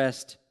is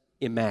dressed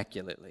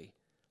immaculately.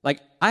 Like,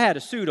 I had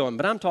a suit on,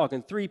 but I'm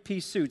talking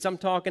three-piece suits. I'm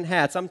talking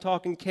hats. I'm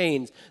talking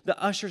canes. The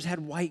ushers had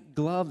white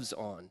gloves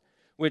on,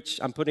 which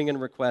I'm putting in a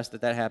request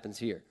that happens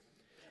here.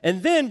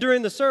 And then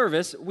during the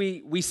service,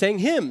 we sang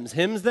hymns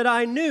that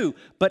I knew,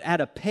 but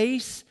at a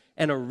pace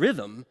and a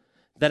rhythm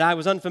that I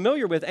was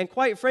unfamiliar with and,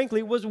 quite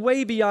frankly, was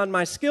way beyond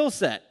my skill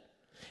set.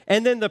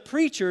 And then the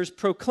preachers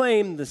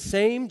proclaimed the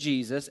same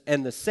Jesus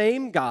and the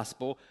same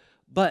gospel,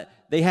 but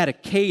they had a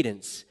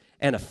cadence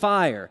and a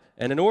fire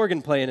and an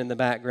organ playing in the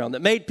background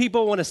that made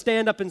people want to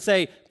stand up and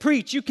say,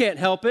 "Preach, you can't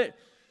help it."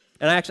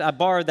 And I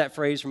borrowed that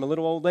phrase from a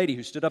little old lady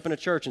who stood up in a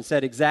church and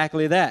said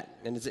exactly that.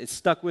 And it's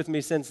stuck with me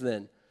since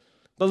then.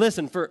 But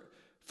listen, for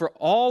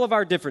all of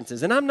our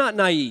differences, and I'm not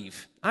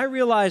naive, I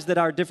realize that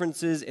our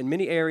differences in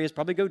many areas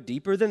probably go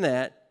deeper than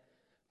that.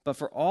 But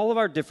for all of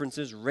our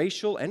differences,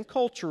 racial and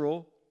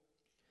cultural,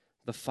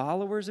 the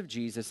followers of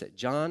Jesus at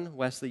John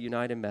Wesley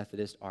United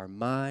Methodist are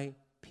my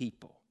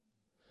people,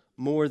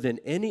 more than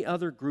any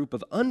other group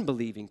of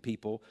unbelieving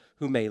people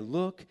who may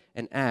look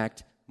and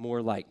act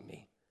more like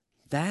me.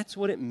 That's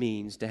what it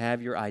means to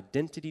have your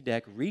identity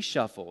deck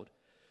reshuffled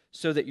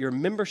so that your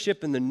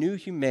membership in the new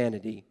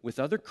humanity with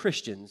other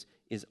Christians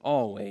is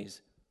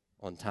always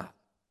on top.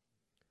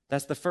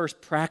 That's the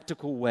first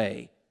practical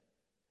way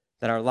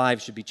that our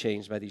lives should be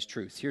changed by these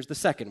truths. Here's the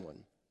second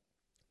one.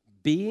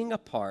 Being a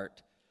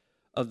part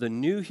of the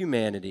new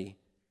humanity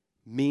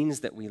means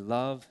that we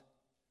love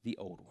the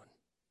old one.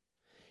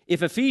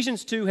 If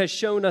Ephesians 2 has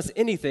shown us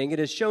anything, it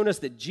has shown us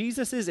that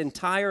Jesus'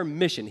 entire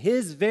mission,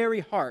 his very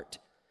heart,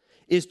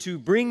 is to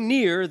bring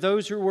near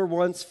those who were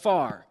once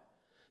far,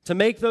 to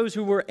make those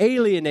who were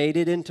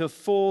alienated into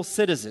full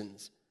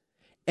citizens.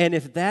 And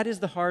if that is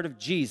the heart of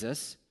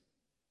Jesus,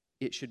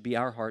 it should be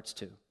our hearts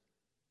too.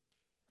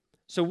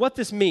 So what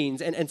this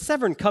means, and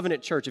Severn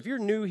Covenant Church, if you're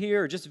new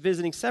here or just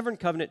visiting, Severn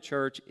Covenant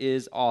Church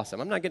is awesome.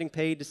 I'm not getting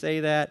paid to say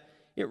that.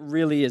 It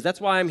really is.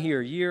 That's why I'm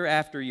here year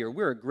after year.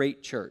 We're a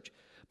great church.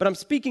 But I'm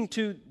speaking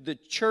to the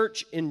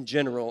church in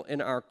general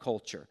in our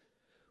culture.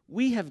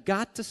 We have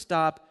got to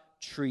stop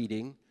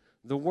treating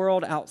the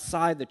world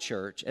outside the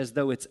church as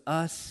though it's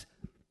us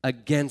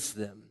against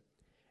them,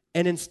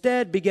 and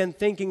instead begin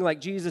thinking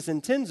like Jesus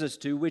intends us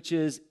to, which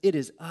is, it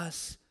is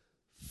us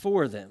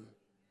for them.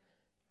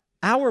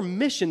 Our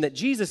mission that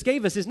Jesus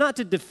gave us is not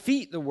to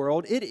defeat the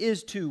world, it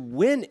is to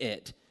win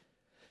it.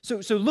 So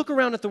look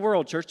around at the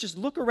world, church. Just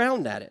look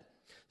around at it.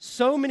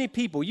 So many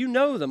people, you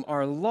know them,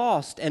 are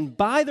lost, and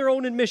by their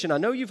own admission, I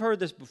know you've heard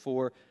this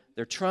before,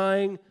 they're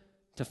trying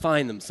to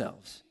find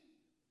themselves.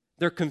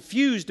 They're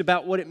confused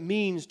about what it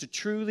means to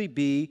truly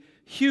be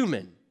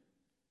human.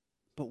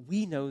 But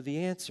we know the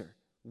answer.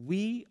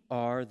 We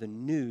are the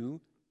new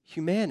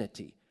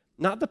humanity.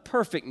 Not the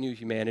perfect new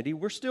humanity.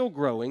 We're still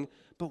growing,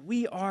 but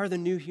we are the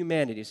new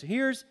humanity. So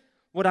here's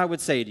what I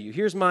would say to you.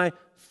 Here's my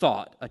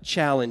thought, a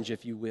challenge,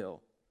 if you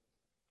will.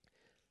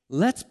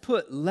 Let's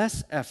put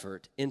less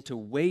effort into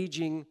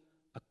waging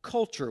a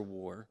culture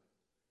war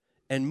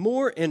and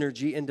more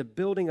energy into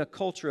building a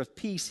culture of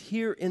peace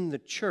here in the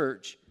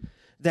church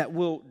that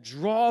will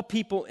draw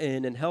people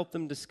in and help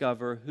them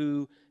discover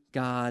who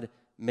God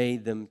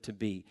made them to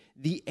be.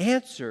 The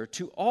answer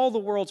to all the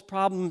world's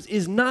problems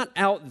is not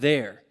out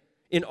there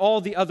in all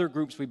the other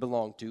groups we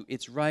belong to.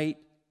 It's right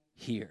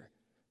here.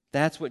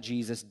 That's what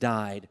Jesus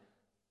died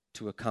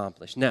to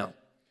accomplish. Now,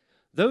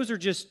 those are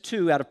just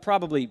two out of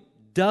probably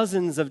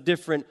dozens of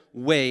different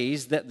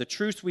ways that the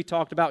truths we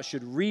talked about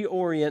should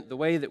reorient the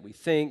way that we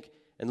think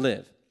and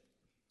live.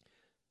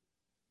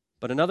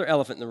 But another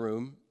elephant in the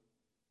room,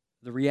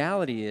 the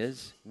reality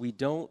is we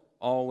don't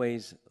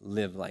always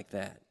live like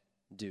that,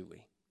 do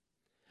we?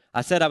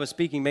 I said I was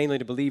speaking mainly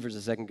to believers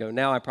a second ago.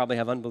 Now I probably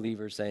have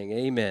unbelievers saying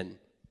amen,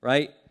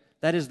 right?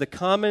 That is the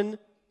common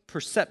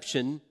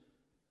perception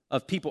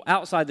of people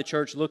outside the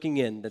church looking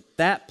in,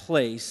 that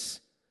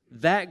place,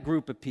 that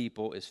group of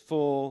people is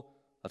full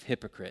of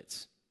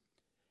hypocrites.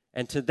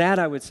 And to that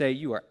I would say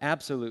you are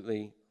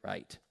absolutely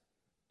right.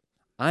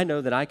 I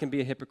know that I can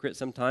be a hypocrite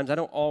sometimes. I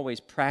don't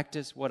always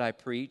practice what I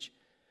preach.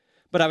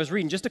 But I was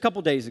reading just a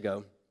couple days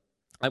ago.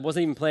 I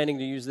wasn't even planning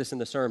to use this in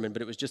the sermon,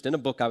 but it was just in a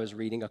book I was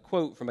reading, a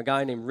quote from a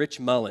guy named Rich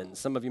Mullins.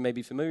 Some of you may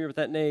be familiar with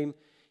that name.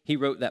 He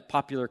wrote that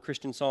popular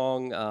Christian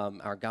song,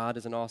 Our God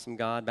is an Awesome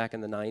God, back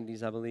in the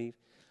 90s, I believe.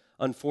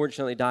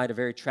 Unfortunately died a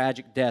very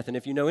tragic death. And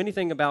if you know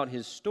anything about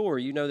his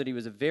story, you know that he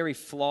was a very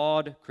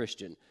flawed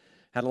Christian,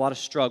 had a lot of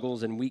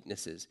struggles and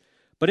weaknesses.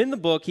 But in the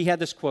book, he had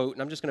this quote,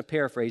 and I'm just going to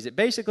paraphrase it.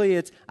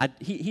 Basically,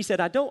 he said,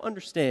 I don't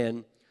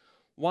understand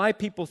why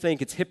people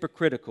think it's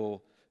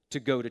hypocritical to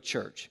go to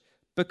church.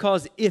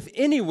 Because if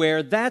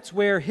anywhere, that's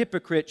where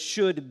hypocrites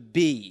should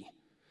be.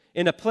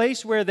 In a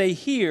place where they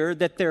hear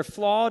that they're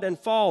flawed and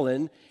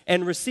fallen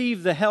and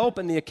receive the help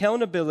and the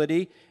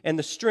accountability and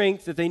the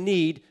strength that they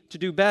need to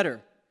do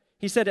better.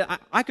 He said,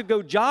 I could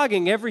go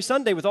jogging every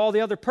Sunday with all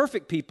the other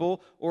perfect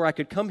people, or I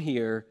could come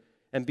here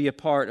and be a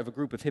part of a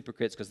group of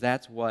hypocrites, because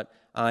that's what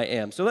I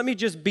am. So let me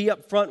just be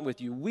up front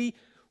with you.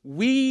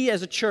 We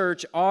as a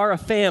church are a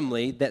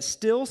family that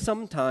still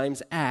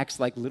sometimes acts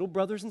like little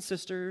brothers and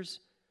sisters.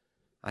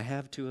 I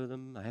have two of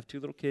them. I have two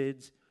little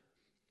kids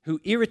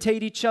who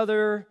irritate each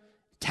other,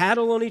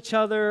 tattle on each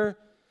other.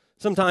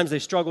 Sometimes they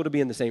struggle to be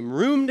in the same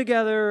room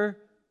together,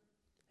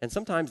 and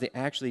sometimes they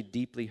actually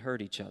deeply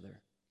hurt each other.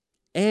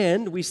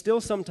 And we still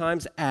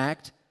sometimes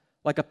act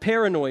like a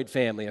paranoid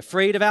family,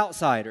 afraid of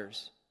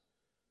outsiders.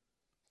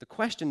 The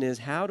question is,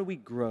 how do we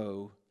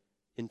grow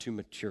into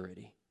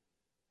maturity?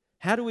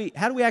 How do we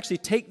actually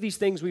take these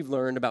things we've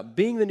learned about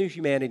being the new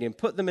humanity and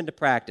put them into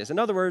practice? In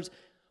other words,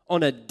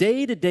 on a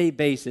day-to-day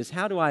basis,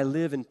 how do I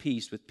live in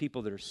peace with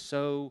people that are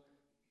so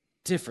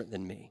different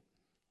than me?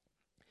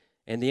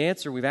 And the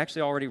answer, we've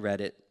actually already read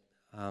it,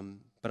 but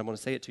I'm going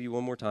to say it to you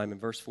one more time in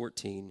verse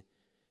 14.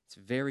 It's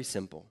very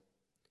simple.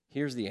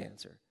 Here's the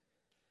answer.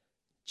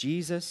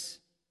 Jesus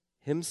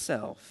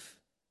himself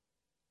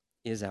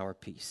is our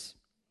peace.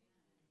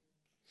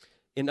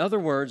 In other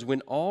words, when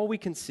all we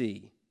can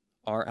see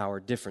are our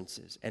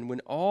differences, and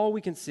when all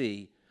we can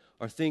see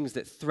are things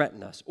that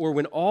threaten us, or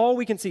when all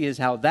we can see is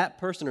how that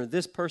person or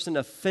this person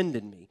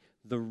offended me,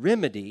 the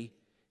remedy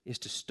is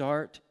to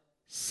start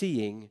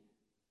seeing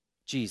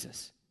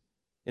Jesus.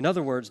 In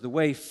other words, the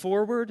way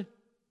forward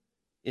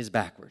is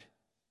backward.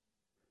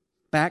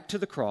 Back to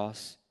the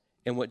cross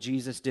and what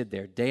Jesus did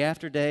there. Day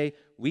after day,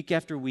 week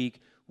after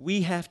week,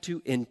 we have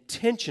to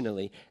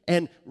intentionally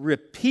and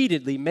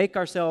repeatedly make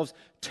ourselves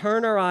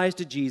turn our eyes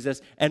to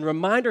Jesus and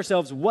remind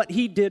ourselves what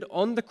he did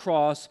on the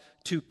cross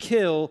to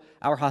kill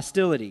our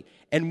hostility.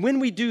 And when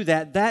we do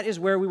that, that is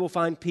where we will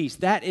find peace.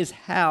 That is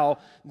how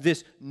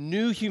this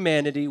new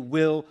humanity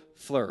will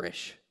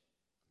flourish.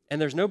 And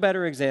there's no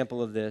better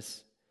example of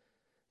this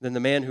than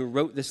the man who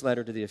wrote this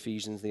letter to the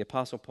Ephesians, the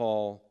Apostle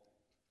Paul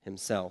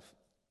himself.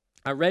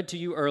 I read to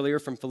you earlier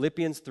from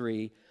Philippians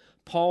 3,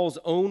 Paul's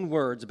own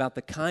words about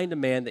the kind of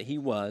man that he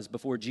was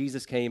before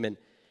Jesus came and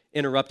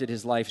interrupted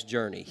his life's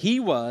journey. He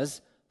was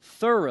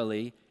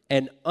thoroughly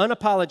and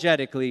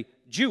unapologetically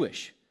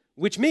Jewish,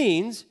 which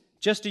means,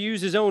 just to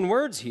use his own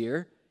words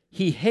here,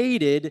 he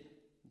hated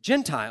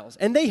Gentiles,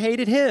 and they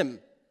hated him.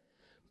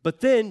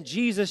 But then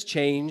Jesus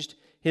changed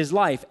his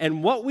life,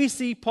 and what we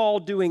see Paul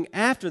doing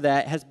after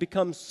that has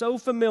become so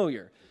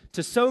familiar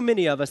to so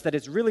many of us that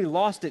it's really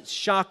lost its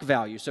shock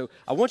value. So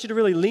I want you to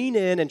really lean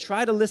in and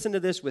try to listen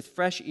to this with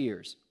fresh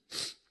ears.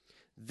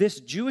 This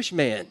Jewish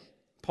man,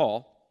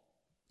 Paul,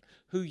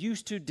 who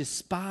used to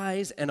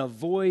despise and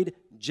avoid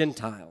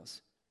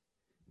Gentiles,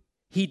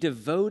 he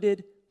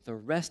devoted the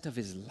rest of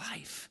his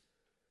life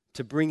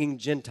to bringing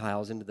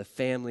Gentiles into the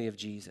family of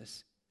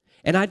Jesus.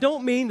 And I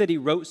don't mean that he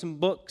wrote some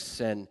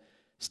books and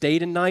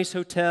stayed in nice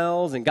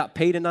hotels and got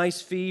paid a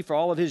nice fee for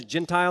all of his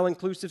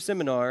Gentile-inclusive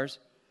seminars.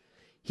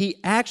 He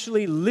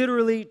actually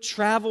literally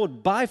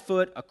traveled by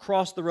foot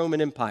across the Roman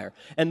Empire.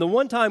 And the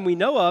one time we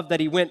know of that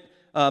he went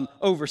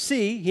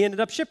overseas, he ended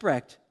up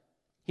shipwrecked.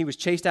 He was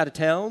chased out of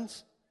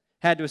towns,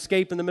 had to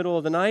escape in the middle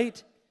of the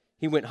night.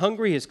 He went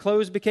hungry, his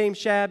clothes became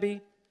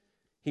shabby.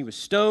 He was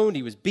stoned,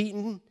 he was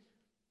beaten.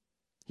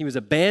 He was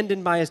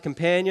abandoned by his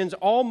companions,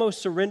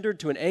 almost surrendered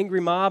to an angry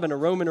mob in a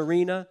Roman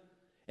arena.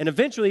 And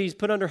eventually he's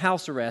put under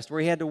house arrest,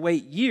 where he had to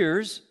wait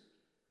years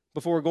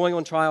before going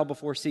on trial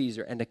before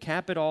Caesar. And to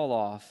cap it all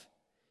off,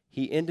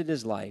 he ended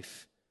his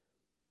life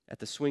at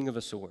the swing of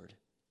a sword.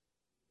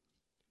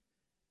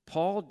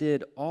 Paul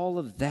did all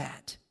of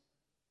that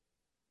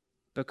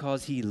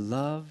because he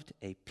loved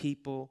a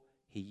people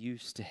he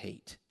used to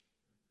hate,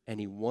 and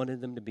he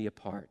wanted them to be a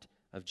part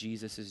of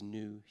Jesus'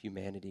 new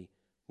humanity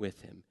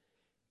with him.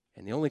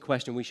 And the only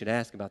question we should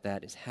ask about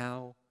that is,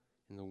 how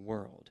in the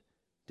world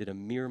did a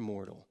mere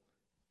mortal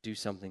do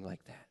something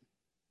like that?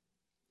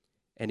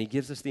 And he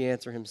gives us the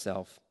answer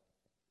himself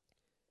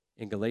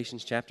in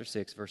Galatians chapter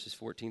 6, verses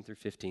 14 through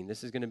 15.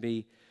 This is going to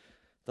be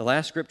the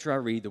last scripture I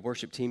read. The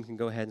worship team can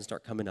go ahead and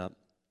start coming up.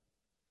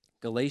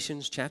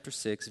 Galatians chapter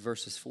 6,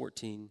 verses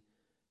 14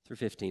 through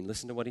 15.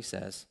 Listen to what he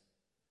says.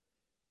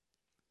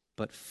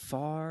 But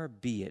far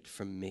be it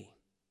from me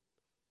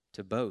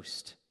to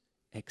boast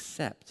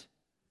except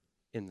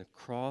in the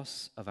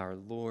cross of our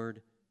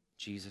Lord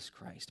Jesus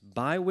Christ,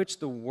 by which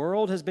the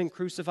world has been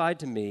crucified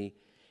to me,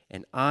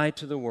 and I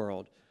to the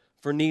world.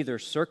 For neither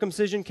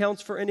circumcision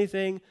counts for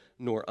anything,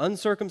 nor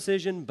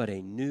uncircumcision, but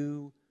a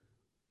new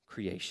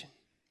creation.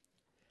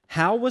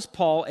 How was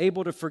Paul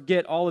able to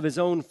forget all of his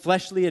own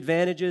fleshly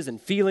advantages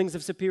and feelings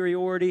of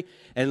superiority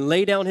and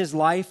lay down his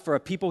life for a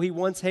people he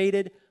once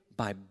hated?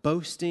 By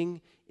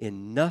boasting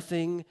in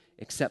nothing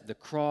except the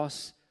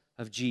cross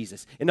of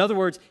Jesus. In other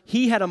words,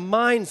 he had a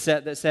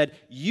mindset that said,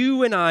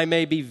 you and I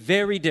may be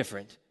very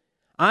different.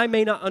 I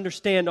may not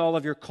understand all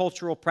of your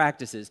cultural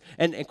practices.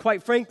 And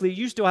quite frankly,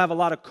 you still have a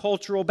lot of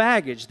cultural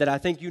baggage that I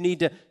think you need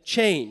to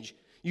change.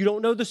 You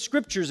don't know the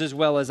scriptures as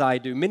well as I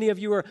do. Many of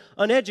you are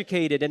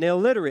uneducated and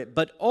illiterate,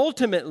 but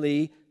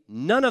ultimately,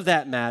 none of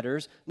that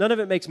matters. None of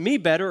it makes me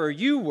better or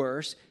you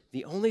worse.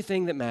 The only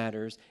thing that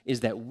matters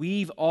is that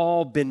we've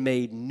all been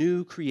made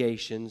new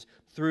creations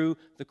through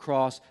the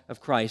cross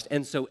of Christ.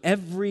 And so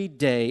every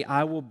day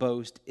I will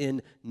boast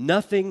in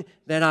nothing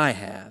that I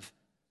have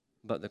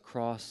but the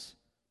cross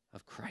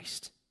of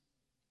Christ.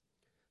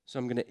 So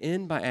I'm going to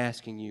end by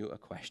asking you a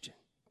question.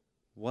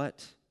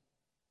 What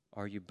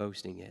are you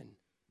boasting in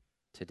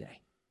today?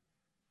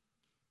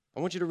 I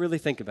want you to really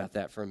think about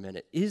that for a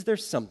minute. Is there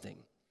something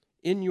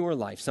in your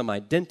life, some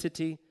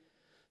identity,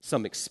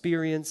 some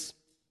experience,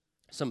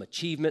 some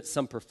achievement,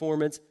 some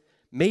performance,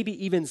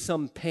 maybe even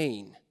some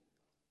pain?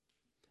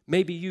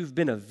 Maybe you've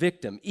been a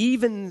victim.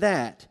 Even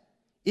that,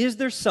 is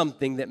there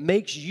something that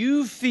makes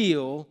you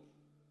feel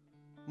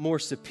more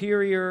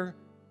superior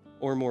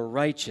or more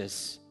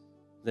righteous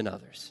than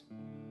others?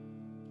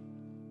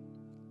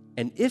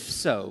 And if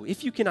so,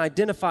 if you can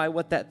identify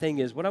what that thing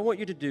is, what I want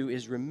you to do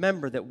is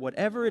remember that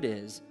whatever it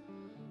is,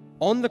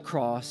 on the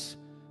cross,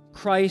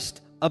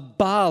 Christ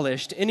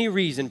abolished any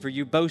reason for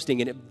you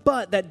boasting in it.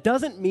 But that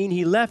doesn't mean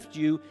he left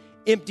you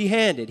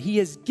empty-handed. He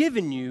has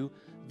given you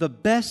the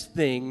best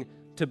thing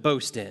to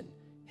boast in,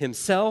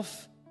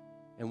 himself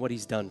and what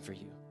he's done for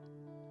you.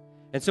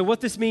 And so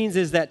what this means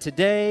is that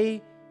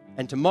today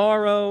and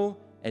tomorrow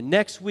and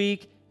next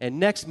week and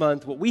next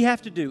month, what we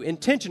have to do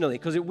intentionally,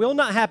 because it will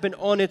not happen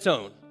on its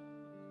own,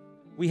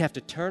 we have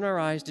to turn our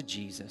eyes to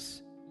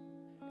Jesus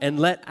and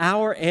let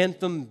our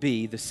anthem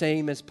be the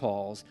same as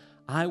Paul's.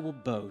 I will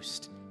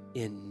boast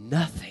in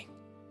nothing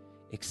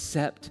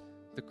except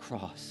the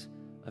cross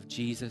of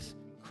Jesus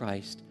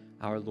Christ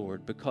our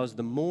Lord. Because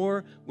the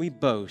more we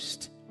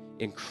boast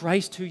in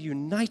Christ who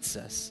unites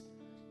us,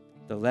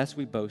 the less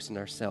we boast in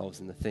ourselves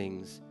and the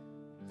things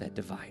that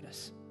divide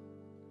us.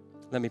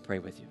 Let me pray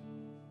with you.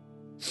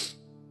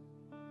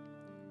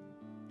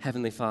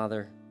 Heavenly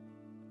Father,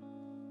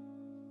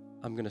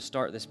 I'm going to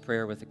start this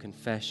prayer with a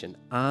confession.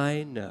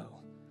 I know,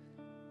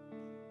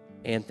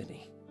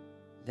 Anthony,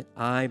 that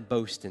I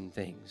boast in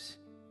things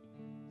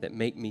that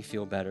make me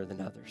feel better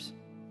than others.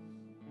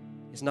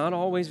 It's not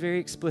always very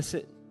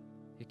explicit.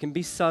 It can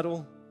be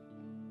subtle,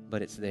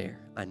 but it's there.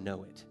 I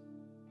know it.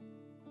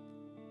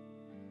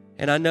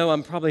 And I know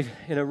I'm probably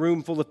in a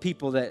room full of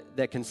people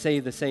that can say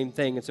the same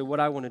thing. And so what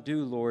I want to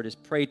do, Lord, is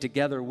pray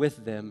together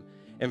with them.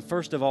 And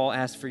first of all,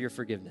 ask for your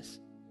forgiveness.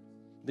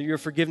 Your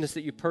forgiveness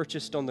that you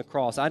purchased on the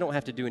cross. I don't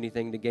have to do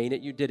anything to gain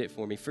it. You did it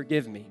for me.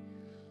 Forgive me.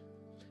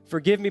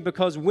 Forgive me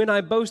because when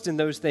I boast in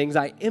those things,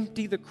 I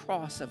empty the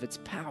cross of its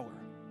power.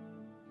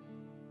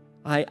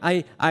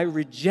 I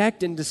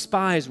reject and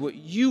despise what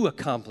you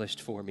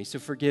accomplished for me, so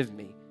forgive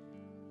me.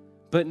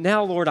 But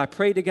now, Lord, I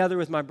pray together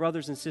with my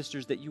brothers and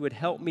sisters that you would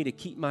help me to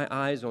keep my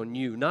eyes on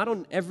you, not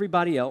on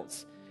everybody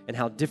else and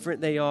how different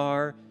they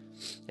are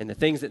and the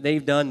things that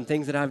they've done and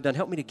things that I've done.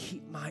 Help me to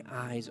keep my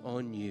eyes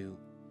on you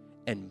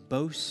and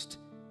boast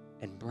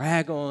and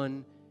brag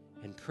on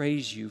and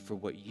praise you for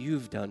what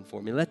you've done for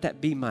me. Let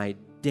that be my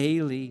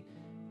daily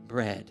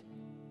bread.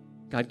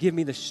 God, give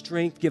me the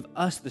strength, give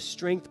us the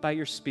strength by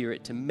your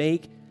Spirit to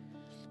make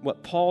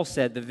what Paul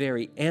said the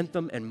very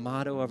anthem and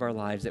motto of our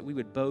lives, that we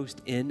would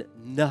boast in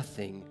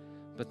nothing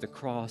but the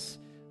cross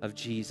of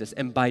Jesus.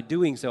 And by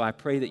doing so, I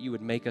pray that you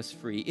would make us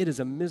free. It is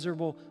a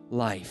miserable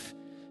life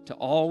to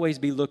always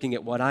be looking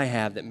at what I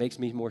have that makes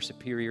me more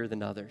superior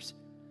than others.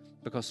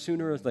 Because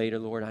sooner or later,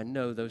 Lord, I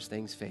know those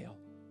things fail.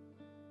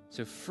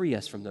 So free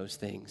us from those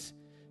things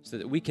so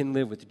that we can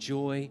live with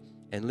joy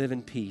and live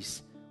in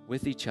peace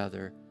with each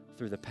other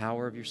through the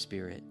power of your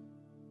Spirit.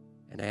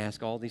 And I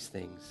ask all these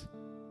things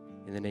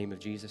in the name of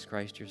Jesus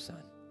Christ, your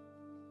Son.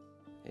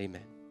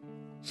 Amen.